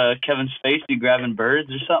about Kevin Spacey grabbing birds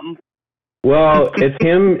or something? Well, it's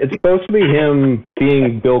him. It's supposed to be him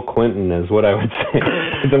being Bill Clinton, is what I would say.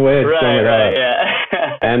 The way it's sum it up.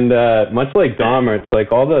 Yeah. And much like Dahmer, it's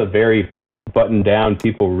like all the very buttoned down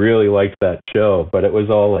people really liked that show, but it was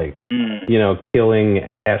all like, killing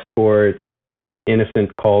escorts,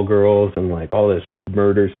 innocent call girls, and like all this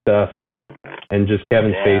murder stuff, and just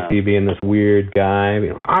Kevin Spacey being this weird guy.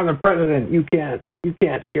 I'm the president. You can't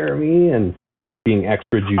scare me, and being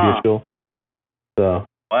extrajudicial. So.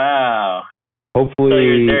 Wow.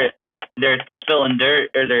 Hopefully, so they're spilling dirt,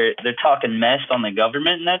 or they're talking mess on the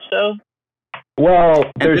government in that show. Well,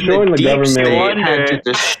 they're showing the State government had to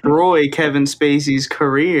destroy Kevin Spacey's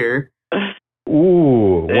career.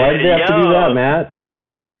 Ooh, why did they have to do that, Matt?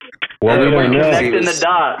 Well, we don't know. Connecting the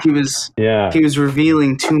dots. He was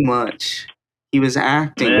revealing too much. He was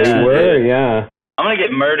acting. They were, yeah. I'm gonna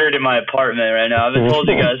get murdered in my apartment right now. I've been told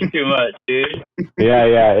you guys too much, dude.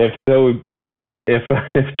 Yeah. If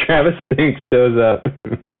Travis Spinks shows up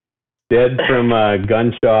dead from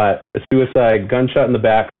gunshot in the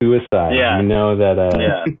back, suicide. Yeah. You know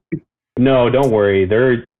that. No, don't worry.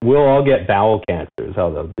 We'll all get bowel cancer. Is how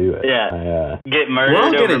they'll do it. Yeah. Get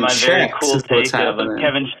murdered over my very cool take of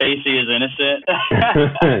Kevin Spacey is innocent.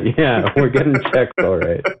 Yeah, we're getting checked, all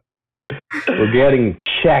right. We're getting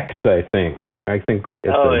checked. I think it's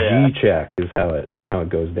a V check is how it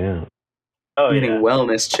goes down. Oh, getting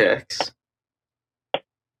wellness checks.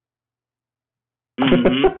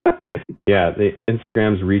 Mm-hmm. Yeah, the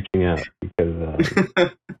Instagram's reaching out because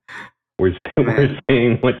we're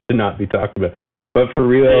saying what to not be talked about. But for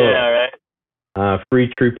real,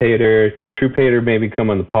 free Troop Hater, maybe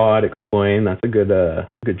come on the pod, explain. That's a good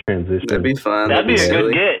transition. That'd be fun. That'd be a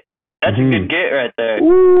good get. That's a good get right there.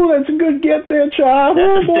 Ooh, that's a good get there, child.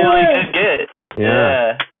 That's a really good get.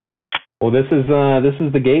 Yeah. Well, this is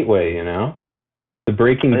the gateway, the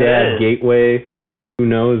Breaking Bad gateway. Who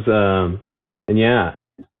knows? And yeah,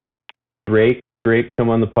 Drake, come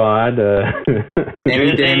on the pod.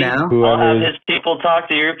 Any day now. I'll have his people talk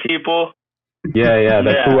to your people. Yeah,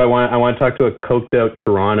 that's who I want. I want to talk to a coked out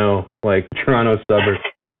Toronto suburb.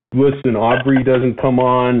 Listen, Aubrey doesn't come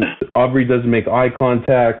on. Aubrey doesn't make eye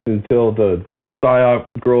contact until the PSYOP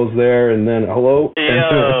girl's there, and then hello.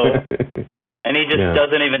 Yo. And he just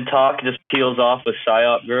doesn't even talk. Just peels off with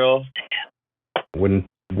PSYOP girl. Wouldn't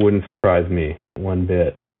surprise me one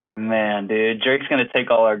bit. Man, dude, Drake's gonna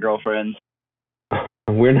take all our girlfriends.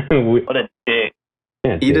 What a dick.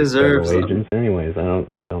 He deserves them. Agents anyways. I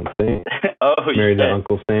don't think. Married to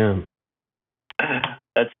Uncle Sam.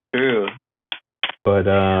 That's true. But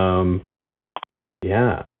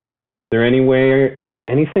yeah. Is there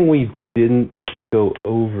anything we didn't go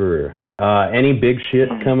over? Any big shit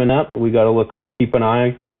coming up? We gotta keep an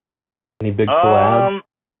eye. Any big collabs?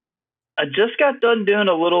 I just got done doing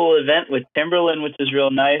a little event with Timberland, which is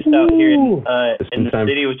real nice out here in the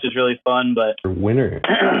city, which is really fun. But for winter,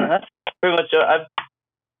 that's pretty much.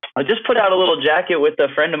 I just put out a little jacket with a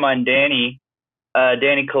friend of mine, Danny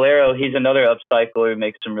Calero. He's another upcycler who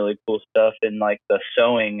makes some really cool stuff in like the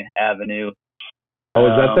sewing avenue. Oh,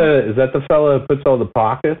 is that the fella who puts all the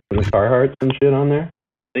pockets and the Carhartts and shit on there?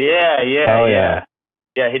 Yeah.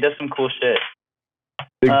 Yeah, he does some cool shit.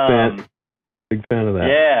 Big fan of that.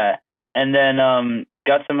 Yeah. And then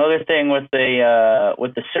got some other thing with a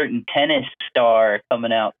certain tennis star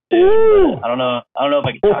coming out soon. I don't know if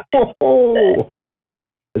I can talk about that.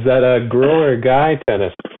 Is that a girl or a guy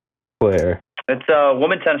tennis player? It's a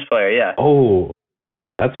woman tennis player, yeah. Oh,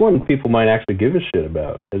 that's one people might actually give a shit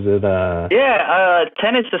about. Is it? Yeah,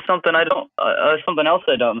 tennis is something something else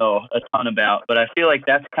I don't know a ton about, but I feel like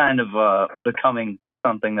that's kind of becoming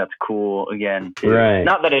something that's cool again. Too. Right.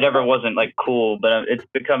 Not that it ever wasn't like cool, but it's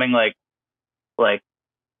becoming like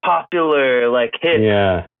popular, like hip.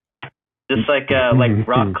 Yeah. Just like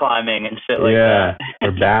rock climbing and shit like that.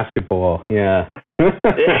 Or basketball. Yeah.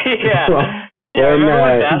 Yeah. Yeah, remember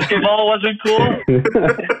when basketball wasn't cool?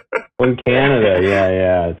 In Canada,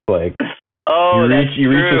 yeah. It's like you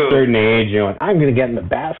reach a certain age, you're like, I'm gonna get into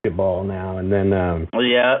basketball now, and then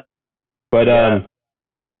yeah. But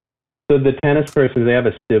so the tennis person, they have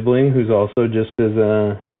a sibling who's also just as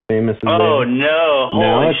famous as Oh no!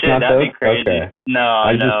 Holy shit, that'd be crazy. Okay. No,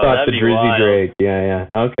 I just thought the Drizzy Drake. Yeah.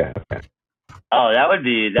 Okay. Oh, that would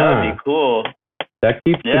be cool. That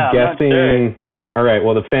keeps the guessing. Sure. All right.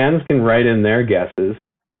 Well, the fans can write in their guesses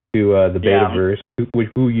to the Betaverse.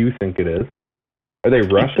 Who you think it is? Are they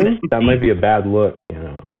Russian? That might be a bad look.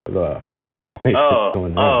 I hope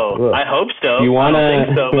so. I don't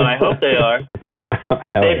think so, but I hope they are.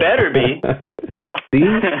 They better be. See?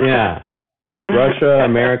 Yeah. Russia,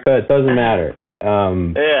 America, it doesn't matter. We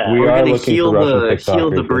are looking for Russian TikTokers. Heal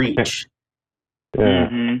the breach. Yeah.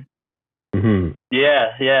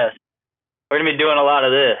 Yeah, yes. We're gonna be doing a lot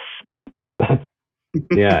of this.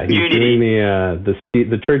 Yeah, he's doing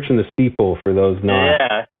the church in the steeple for those not.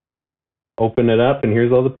 Yeah. Open it up and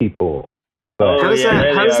here's all the people. How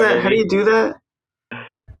do you do that?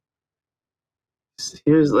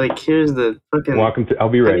 Here's the fucking. Welcome to. I'll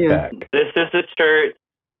be right back. This is the church.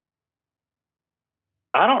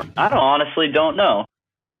 I honestly don't know.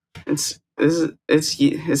 It's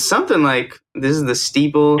something like this is the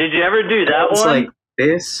steeple. Did you ever do that one? Like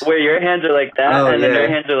this, where your hands are like that, and then your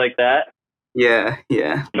hands are like that. Yeah.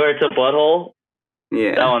 Where it's a butthole.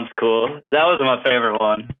 Yeah. That one's cool. That was my favorite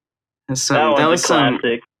one. That was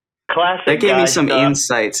classic. Classic. That gave me some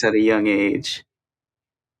insights at a young age.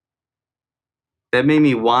 That made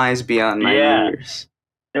me wise beyond my years.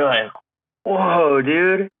 You're like, whoa,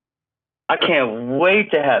 dude. I can't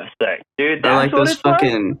wait to have sex, dude. That's like those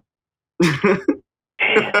fucking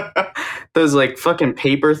those like fucking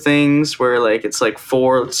paper things where like it's like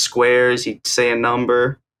 4 squares, you say a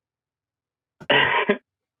number.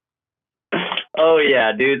 Oh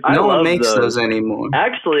yeah, dude. No one makes those anymore.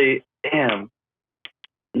 Actually, damn.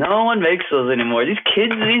 No one makes those anymore. These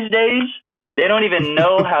kids these days, they don't even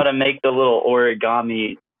know how to make the little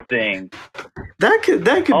origami thing. That could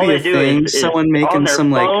be a thing. Someone making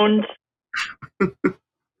some phones.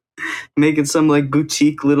 Making some like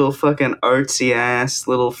boutique little fucking artsy ass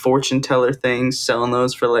little fortune teller things, selling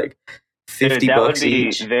those for like $50 that would be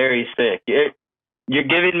each. Very sick. You're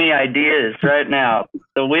giving me ideas right now.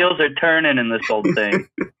 The wheels are turning in this old thing.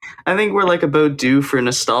 I think we're like about due for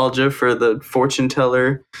nostalgia for the fortune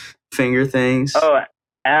teller finger things. Oh,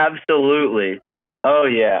 absolutely. Oh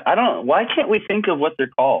yeah. Why can't we think of what they're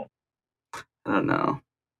called? I don't know.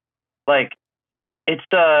 Like, it's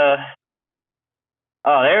oh,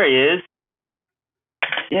 there he is.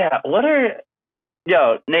 Yeah,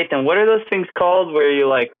 Nathan, what are those things called where you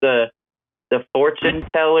like the fortune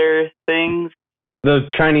teller things? The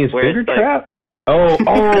Chinese finger trap?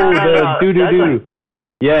 The doo-doo-doo.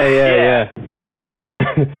 Yeah.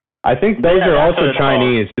 I think those are also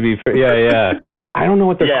Chinese, to be fair. Yeah. I don't know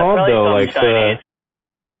what they're called, though. Like the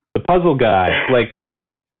puzzle guy. Like,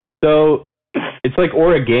 so it's like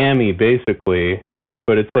origami, basically,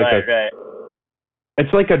 but it's like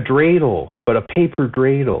it's like a dreidel, but a paper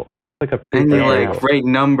dreidel. It's like a paper dreidel. Like write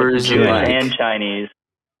numbers and Chinese.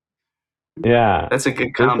 Yeah, that's a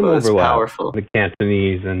good combo. It's powerful. The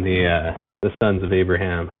Cantonese and the sons of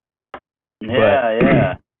Abraham.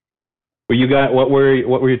 Yeah. But you got what were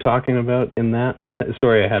you talking about in that?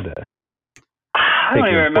 Sorry, I had to. I don't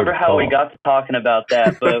even remember how we got to talking about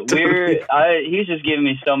that, but he's just giving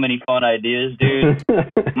me so many fun ideas, dude.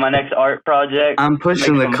 My next art project. I'm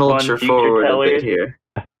pushing the culture forward a bit here.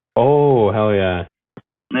 Oh, hell yeah.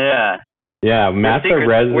 Yeah. Yeah, Matt's a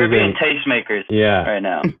resident. We're being tastemakers right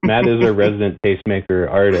now. Matt is a resident tastemaker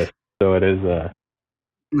artist, so it is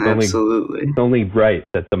absolutely. It's only right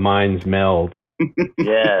that the minds meld.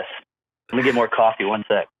 Yes. Let me get more coffee. 1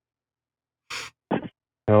 sec.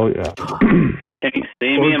 Hell yeah. Can you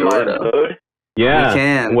see me in my mode? Yeah.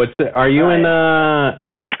 We can. Are you in not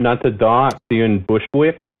the dock? Are you in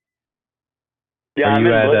Bushwick? Yeah, I'm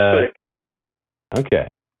in Bushwick. Okay.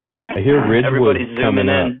 I hear Ridgewood coming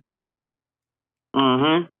up.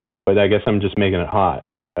 Mm-hmm. But I guess I'm just making it hot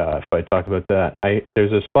if I talk about that.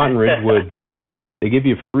 There's a spot in Ridgewood. They give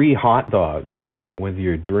you free hot dogs with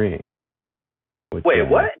your drink. Which, Wait,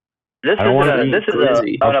 what? This I don't wanna is be an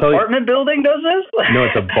glizzy. I'll tell you- apartment building does this? No,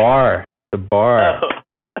 it's a bar. It's a bar.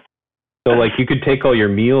 Oh. So like you could take all your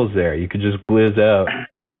meals there. You could just glizz out,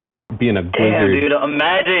 be in a Damn, blizzard. dude!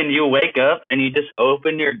 Imagine you wake up and you just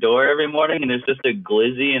open your door every morning and there's just a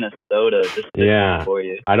glizzy and a soda just sitting Yeah. for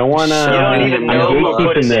you. I don't want to. You don't I'm even know who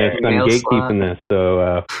put it gatekeeping there. this. I'm Nail gatekeeping this.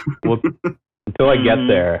 So until I get Mhm.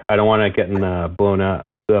 there, I don't want to get blown up.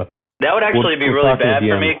 So That would actually be we'll really talk to the bad for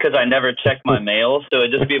DM. me because I never check my mail, so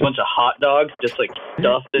it'd just be a bunch of hot dogs just like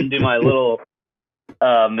stuffed into my little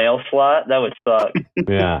mail slot. That would suck.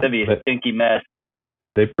 yeah, That'd be a but stinky mess.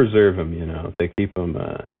 they preserve them. They keep them.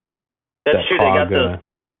 That's true. They got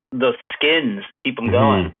the skins. Keep them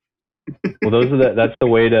going. Well, that's the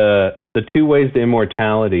way to. The two ways to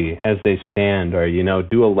immortality, as they stand, are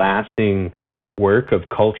do a lasting work of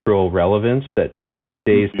cultural relevance that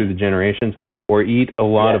stays through the generations, or eat a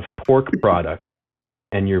lot of pork products,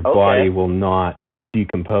 and your body will not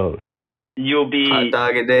decompose. You'll be Hot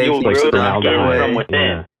dog a day you'll keeps grow the the doctor skin away. from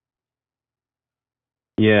within.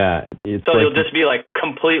 Yeah. It's So like, you'll just be like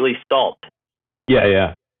completely salt.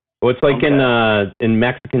 Yeah. Well, it's like in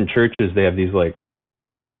Mexican churches, they have these like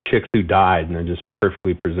chicks who died and they're just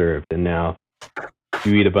perfectly preserved, and now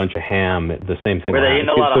you eat a bunch of ham. The same thing. Were they eating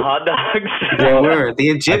a lot of hot dogs? They were. The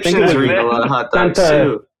Egyptians were eating a lot of hot dogs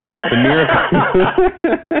too. The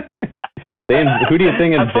miracle. Who do you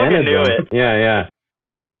think I fucking invented knew them? it. Yeah.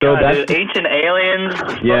 So God, that's dude, ancient aliens,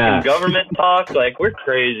 fucking government talk. Like, we're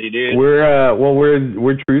crazy, dude.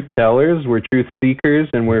 we're truth tellers, we're truth seekers,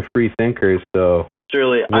 and we're free thinkers. So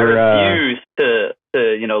Truly, I refuse to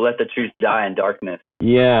let the truth die in darkness.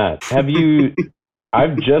 yeah. Have you?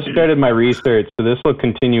 I've just started my research, so this will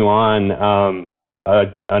continue on.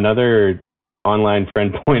 Another online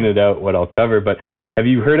friend pointed out what I'll cover, but have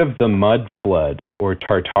you heard of the mud flood or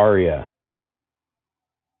Tartaria?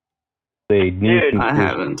 Dude, I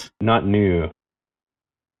haven't. Not new.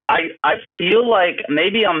 I feel like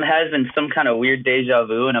maybe I'm having some kind of weird deja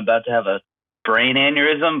vu and about to have a brain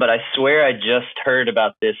aneurysm, but I swear I just heard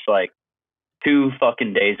about this like 2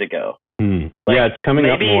 fucking days ago. Like, yeah, it's coming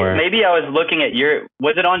up more. Maybe I was looking at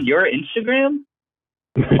was it on your Instagram?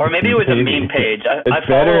 Or maybe it was a meme page. I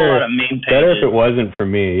follow a lot of meme pages. Better if it wasn't for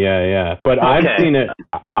me, yeah. But Okay.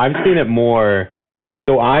 I've seen it more,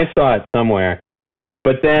 so I saw it somewhere.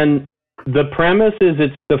 But then the premise is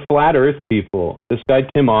it's the flat earth people. This guy,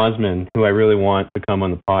 Tim Osman, who I really want to come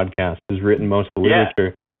on the podcast, has written most of the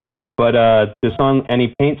literature. But and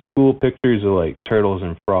he paints cool pictures of like turtles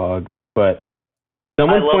and frogs. But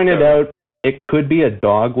someone pointed out it could be a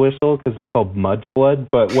dog whistle because it's called mud flood.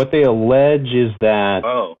 But what they allege is that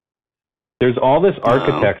there's all this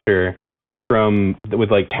architecture with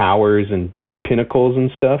like towers and pinnacles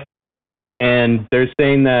and stuff, and they're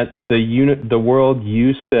saying that the world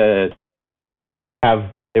used to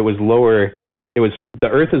it was lower. The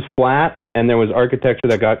Earth is flat, and there was architecture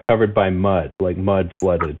that got covered by mud, like mud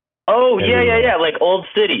flooded. Oh, yeah, like old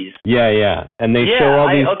cities. Yeah. And they show all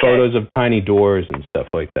these photos of tiny doors and stuff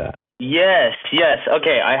like that. Yes.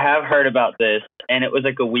 Okay, I have heard about this, and it was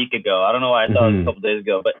like a week ago. I don't know why I thought it was a couple days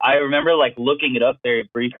ago, but I remember like looking it up very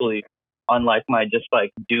briefly on like my just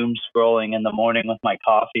like doom scrolling in the morning with my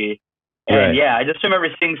coffee. And I just remember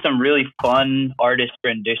seeing some really fun artist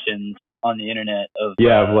renditions on the internet of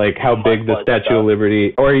like how big the Statue of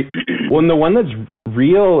Liberty, or the one that's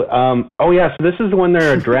real. So this is the one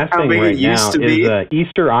they're addressing right now is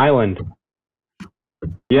Easter Island.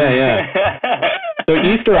 Yeah. So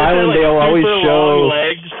Easter Island, they'll always show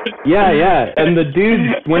legs. Yeah, and the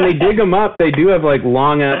dudes when they dig them up, they do have like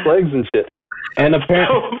long ass legs and shit. And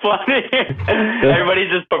apparently, so funny. Everybody's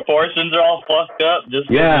just proportions are all fucked up just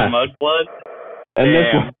because of mud flood.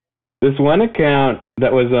 And this one account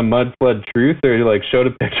that was a mud flood truther like showed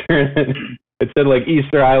a picture and it said like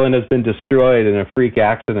Easter Island has been destroyed in a freak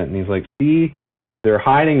accident, and he's like, see, they're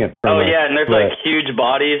hiding it from us. And there's like huge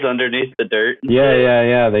bodies underneath the dirt.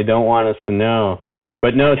 Yeah, they don't want us to know.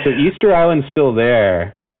 But no, so Easter Island's still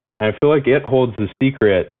there. I feel like it holds the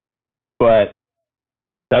secret, but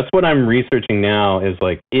that's what I'm researching now is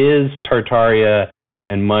like, is Tartaria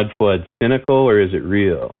and mud flood cynical or is it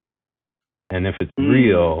real? And if it's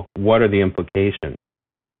real, what are the implications?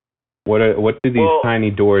 What do these tiny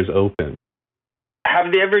doors open?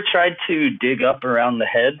 Have they ever tried to dig up around the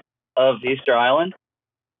head of Easter Island?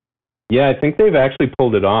 Yeah, I think they've actually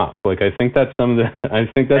pulled it off. Like, I think that's the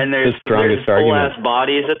strongest argument. Full-ass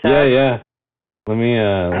bodies attached? Yeah. Let me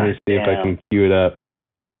see if I can cue it up.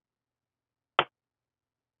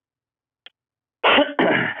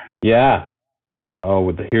 Yeah.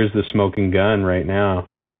 Oh, here's the smoking gun right now.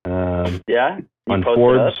 On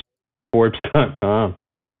Forbes. Forbes.com.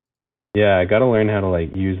 Yeah, I got to learn how to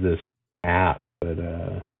like use this app, but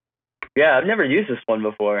Yeah, I've never used this one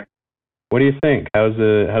before. what do you think? How's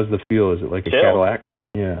the feel? Is it like a Chill. Cadillac?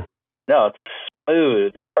 Yeah. No, it's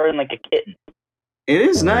smooth, purring like a kitten. It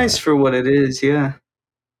is nice for what it is, yeah.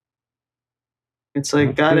 It's like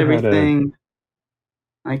Let's got see how to everything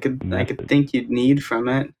I could message. think you'd need from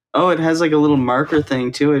it. Oh, it has like a little marker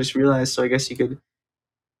thing too. I just realized, so I guess I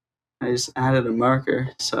just added a marker.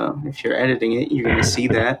 So if you're editing it, you're gonna see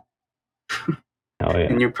that. Oh yeah.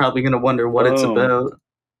 And you're probably gonna wonder what it's Boom. about.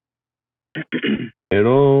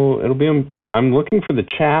 It'll be. I'm looking for the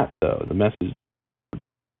chat though. The message.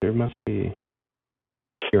 There must be.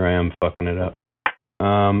 Here I am fucking it up. I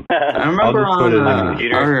I'll remember just put it on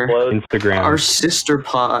in our Instagram. our sister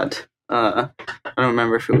pod. I don't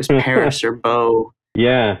remember if it was Paris or Bo.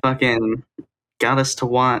 Yeah. Fucking got us to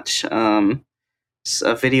watch a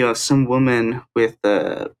video of some woman with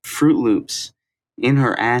Fruit Loops in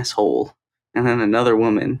her asshole, and then another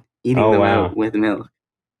woman eating them out with milk.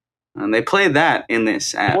 And they played that in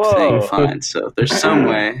this app thing fine. So if there's some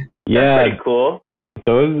way. Yeah. That's pretty cool.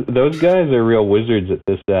 Those guys are real wizards at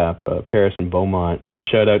this app, Paris and Beaumont.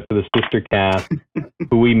 Shout out to the sister cast,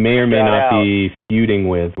 who we may or may not be feuding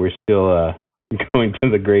with. We're still going to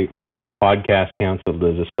the great podcast council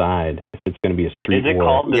to decide if it's going to be a street war. Is it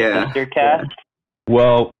called the sister cast?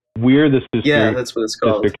 Well, we're the sister. Yeah, that's what it's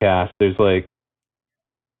called. Sister cast. There's like,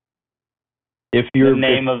 if you're the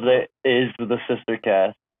name of it is the sister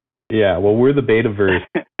cast. Yeah, well, we're the beta verse.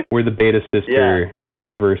 We're the beta sister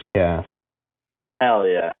verse cast. Hell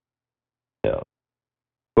yeah.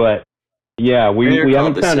 But yeah, we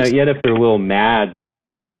haven't found out yet if they're a little mad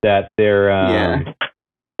that they're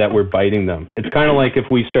that we're biting them. It's kind of like if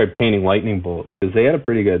we start painting lightning bolts, because they had a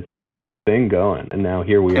pretty good thing going, and now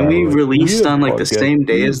here we are. And we released on like the same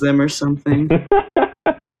day as them or something.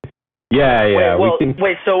 Yeah.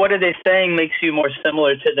 Wait, so what are they saying makes you more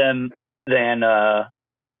similar to them than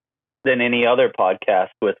any other podcast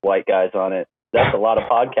with white guys on it? That's a lot of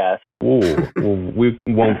podcasts. Ooh, well, we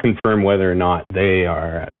won't confirm whether or not they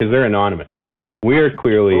are, because they're anonymous. We are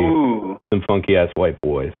clearly some funky ass white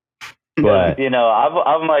boys. But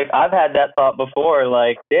I've had that thought before.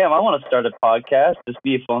 Like, damn, I want to start a podcast, just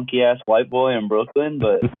be a funky ass white boy in Brooklyn.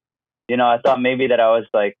 But I thought maybe that I was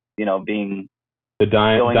like, being the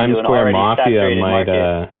Dime Square Mafia might.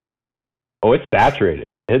 It's saturated.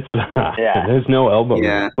 It's there's no elbow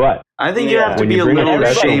room. But I think you have to be a little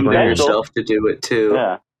ashamed of yourself to do it too.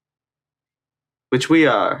 Yeah. Which we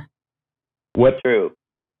are. True.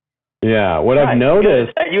 Yeah. What I've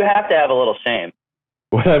noticed. You have to have a little shame.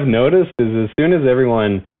 What I've noticed is as soon as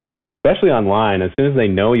everyone, especially online, as soon as they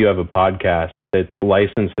know you have a podcast that's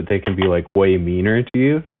licensed, that they can be like way meaner to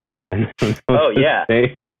you. And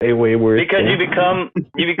say way worse. Because you become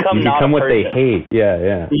what they hate.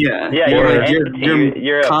 Yeah.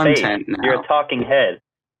 You're a content face. now. You're a talking head.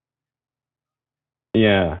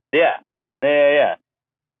 Yeah. Yeah.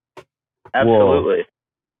 Absolutely.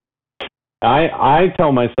 Well, I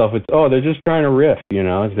tell myself they're just trying to riff,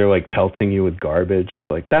 as they're like pelting you with garbage.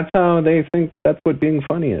 Like that's how they think. That's what being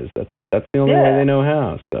funny is. That's the only way they know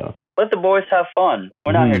how. So. Let the boys have fun.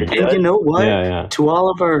 We're not here to judge. And you know what? Yeah. To all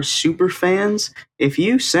of our super fans, if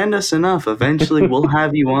you send us enough, eventually we'll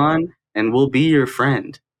have you on and we'll be your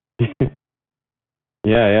friend.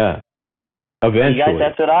 Yeah. Eventually. You guys,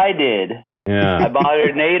 that's what I did. Yeah. I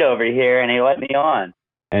bothered Nate over here and he let me on.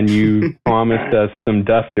 And you promised us some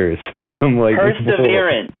dusters. Some like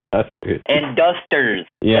perseverance dusters. And dusters.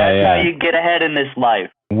 Yeah, That's how you get ahead in this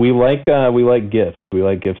life. We like gifts. We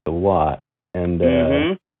like gifts a lot. And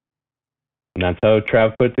and that's how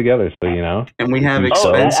Trav put it together, so And we have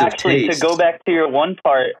expensive taste. To go back to your one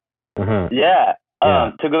part, to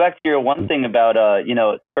go back to your one thing about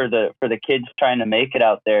for the kids trying to make it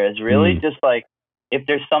out there is really just like if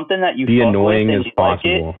there's something that you be fuck annoying with as and you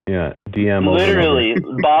possible. Like it, DM literally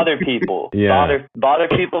bother people. Bother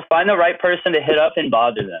people. Find the right person to hit up and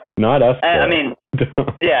bother them. Not us. And, I mean,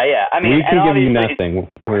 I mean, we can give you nothing.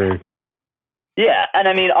 Yeah, and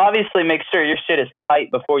I mean, obviously, make sure your shit is tight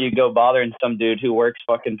before you go bothering some dude who works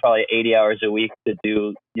fucking probably 80 hours a week to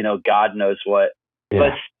do, God knows what.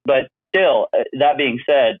 Yeah. But still, that being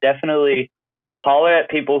said, definitely holler at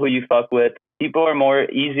people who you fuck with. People are more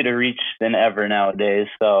easy to reach than ever nowadays,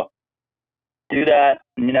 so do that,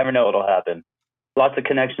 and you never know what'll happen. Lots of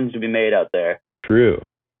connections to be made out there. True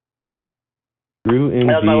indeed.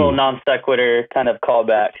 That was my little non sequitur kind of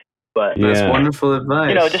callback, but that's wonderful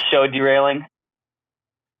advice. Just show derailing.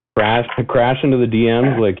 Crash into the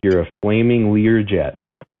DMs like you're a flaming Learjet.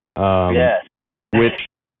 Yes. Which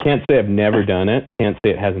can't say I've never done it. Can't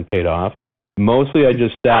say it hasn't paid off. Mostly I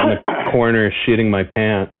just sat in a corner shitting my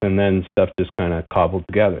pants, and then stuff just kind of cobbled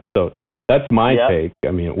together. So that's my take.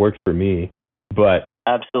 I mean, it works for me, but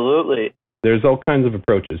absolutely, there's all kinds of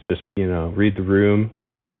approaches. Just, you know, read the room,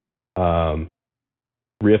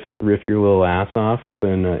 riff your little ass off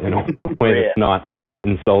in a way that's not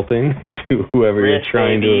insulting to whoever you're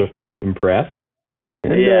trying to impress.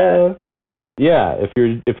 And, if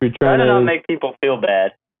you're trying to not make people feel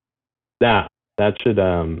bad. That should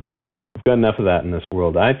we've got enough of that in this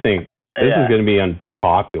world. I think this is going to be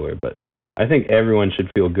unpopular, but I think everyone should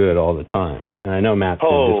feel good all the time. And I know Matt's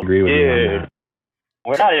going to disagree with me on that.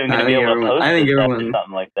 We're not even going to be able to post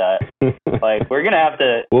something like that. Like, we're going to have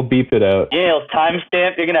to... We'll beep it out. Neil's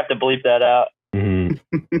timestamp, you're going to have to bleep that out. Mm-hmm.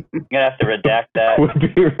 You're going to have to redact that. It would be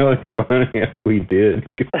really funny if we did.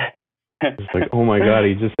 It's like, oh my god,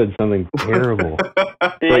 he just said something terrible.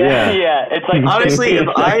 Yeah. It's like, honestly, if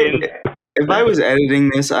I was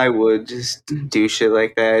editing this, I would just do shit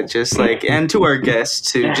like that. Just like, and to our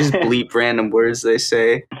guests too, just bleep random words they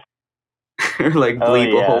say, or like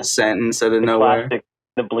bleep a whole sentence out of nowhere.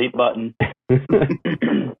 The bleep button.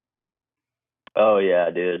 Oh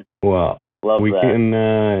yeah, dude. Well, love we that. Can,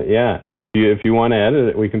 if you want to edit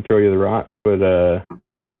it, we can throw you the rock, but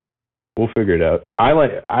we'll figure it out. I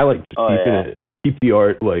like just keep the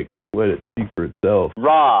art, like, let it speak for itself.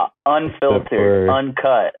 Raw, unfiltered,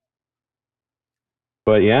 uncut.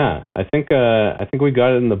 But yeah, I think we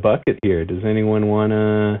got it in the bucket here. Does anyone want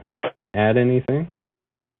to add anything?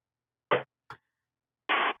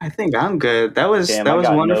 I think I'm good. That was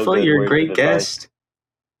wonderful. You're a great guest.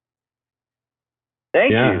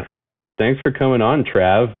 Thank you. Thanks for coming on,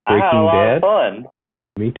 Trav. Breaking I had a lot Dead. of fun.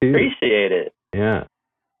 Me too. Appreciate it. Yeah.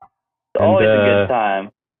 It's always a good time.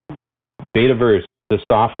 Betaverse, the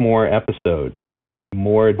sophomore episode.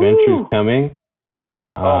 More adventures coming.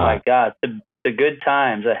 Oh my god, the good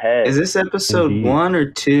times ahead. Is this episode 1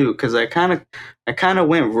 or 2? Because I kind of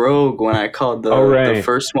went rogue when I called the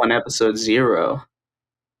first one episode 0,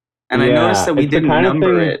 and I noticed that we didn't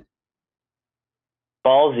number it.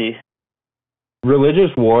 Ballsy. Religious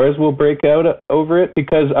wars will break out over it,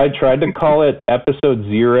 because I tried to call it episode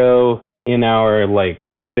 0 in our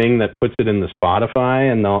thing that puts it in the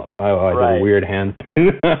Spotify, and I did a weird hand.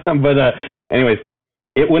 But anyways,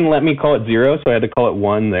 it wouldn't let me call it 0, so I had to call it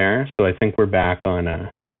 1 there. So I think we're back on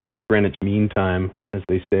Greenwich Mean Time, as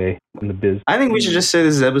they say in the biz. I think we should just say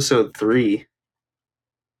this is episode 3.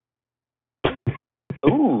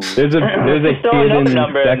 Ooh, there's a hidden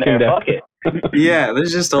number second in there. Fuck it. Yeah,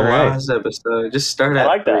 there's just a last episode. Just start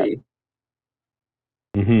at 3.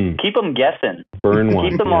 That. Mm-hmm. Keep them guessing. Burn one.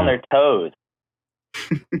 Keep them on their toes.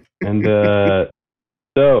 And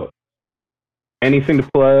so, anything to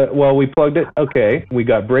plug? Well, we plugged it. Okay, we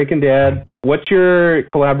got Breaking Dad. What's your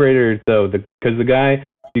collaborator though? Because the guy,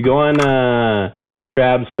 you go on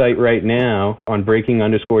Trav's site right now on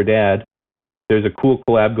Breaking_Dad. There's a cool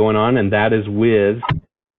collab going on, and that is with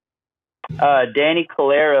Danny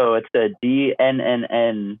Calero. It's a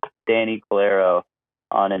DNNN Danny Calero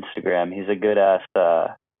on Instagram. He's a good ass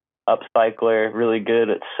upcycler, really good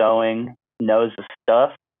at sewing, knows the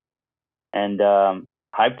stuff, and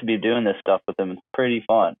hyped to be doing this stuff with him. It's pretty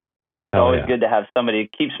fun. It's always good to have somebody.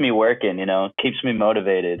 It keeps me working, keeps me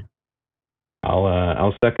motivated.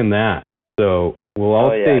 I'll second that. So we'll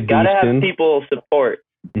all stay decent. Gotta have people support.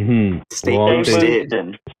 Mm-hmm. Stay boosted.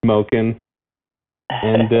 Smoking.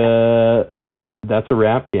 And that's a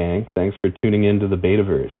wrap, gang. Thanks for tuning into the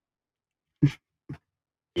Betaverse.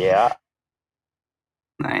 Yeah.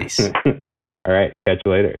 Nice. All right. Catch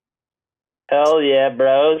you later. Hell yeah,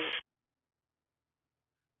 bros.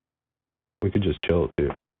 We could just chill,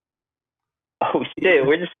 too. Oh, shit.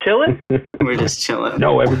 We're just chilling? We're just chilling.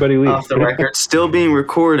 No, everybody leaves. Off the record. Still being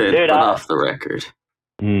recorded, but off the record.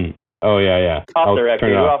 Oh, yeah. Off the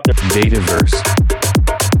record. We're off the Betaverse.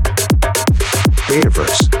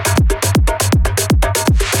 Betaverse.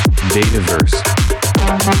 Betaverse.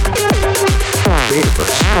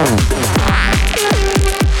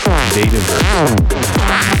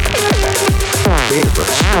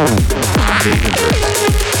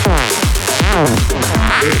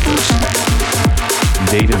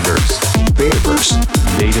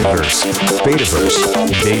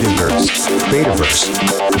 Betaverse. Betaverse. Betaverse.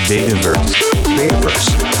 Betaverse. Betaverse.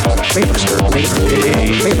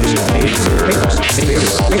 Betaverse.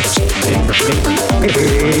 Betaverse. Betaverse.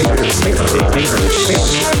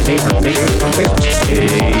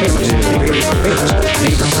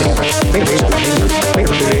 Betaverse.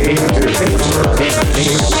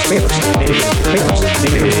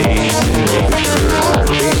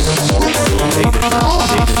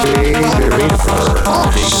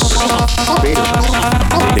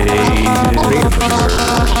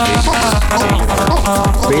 Betaverse. Betaverse.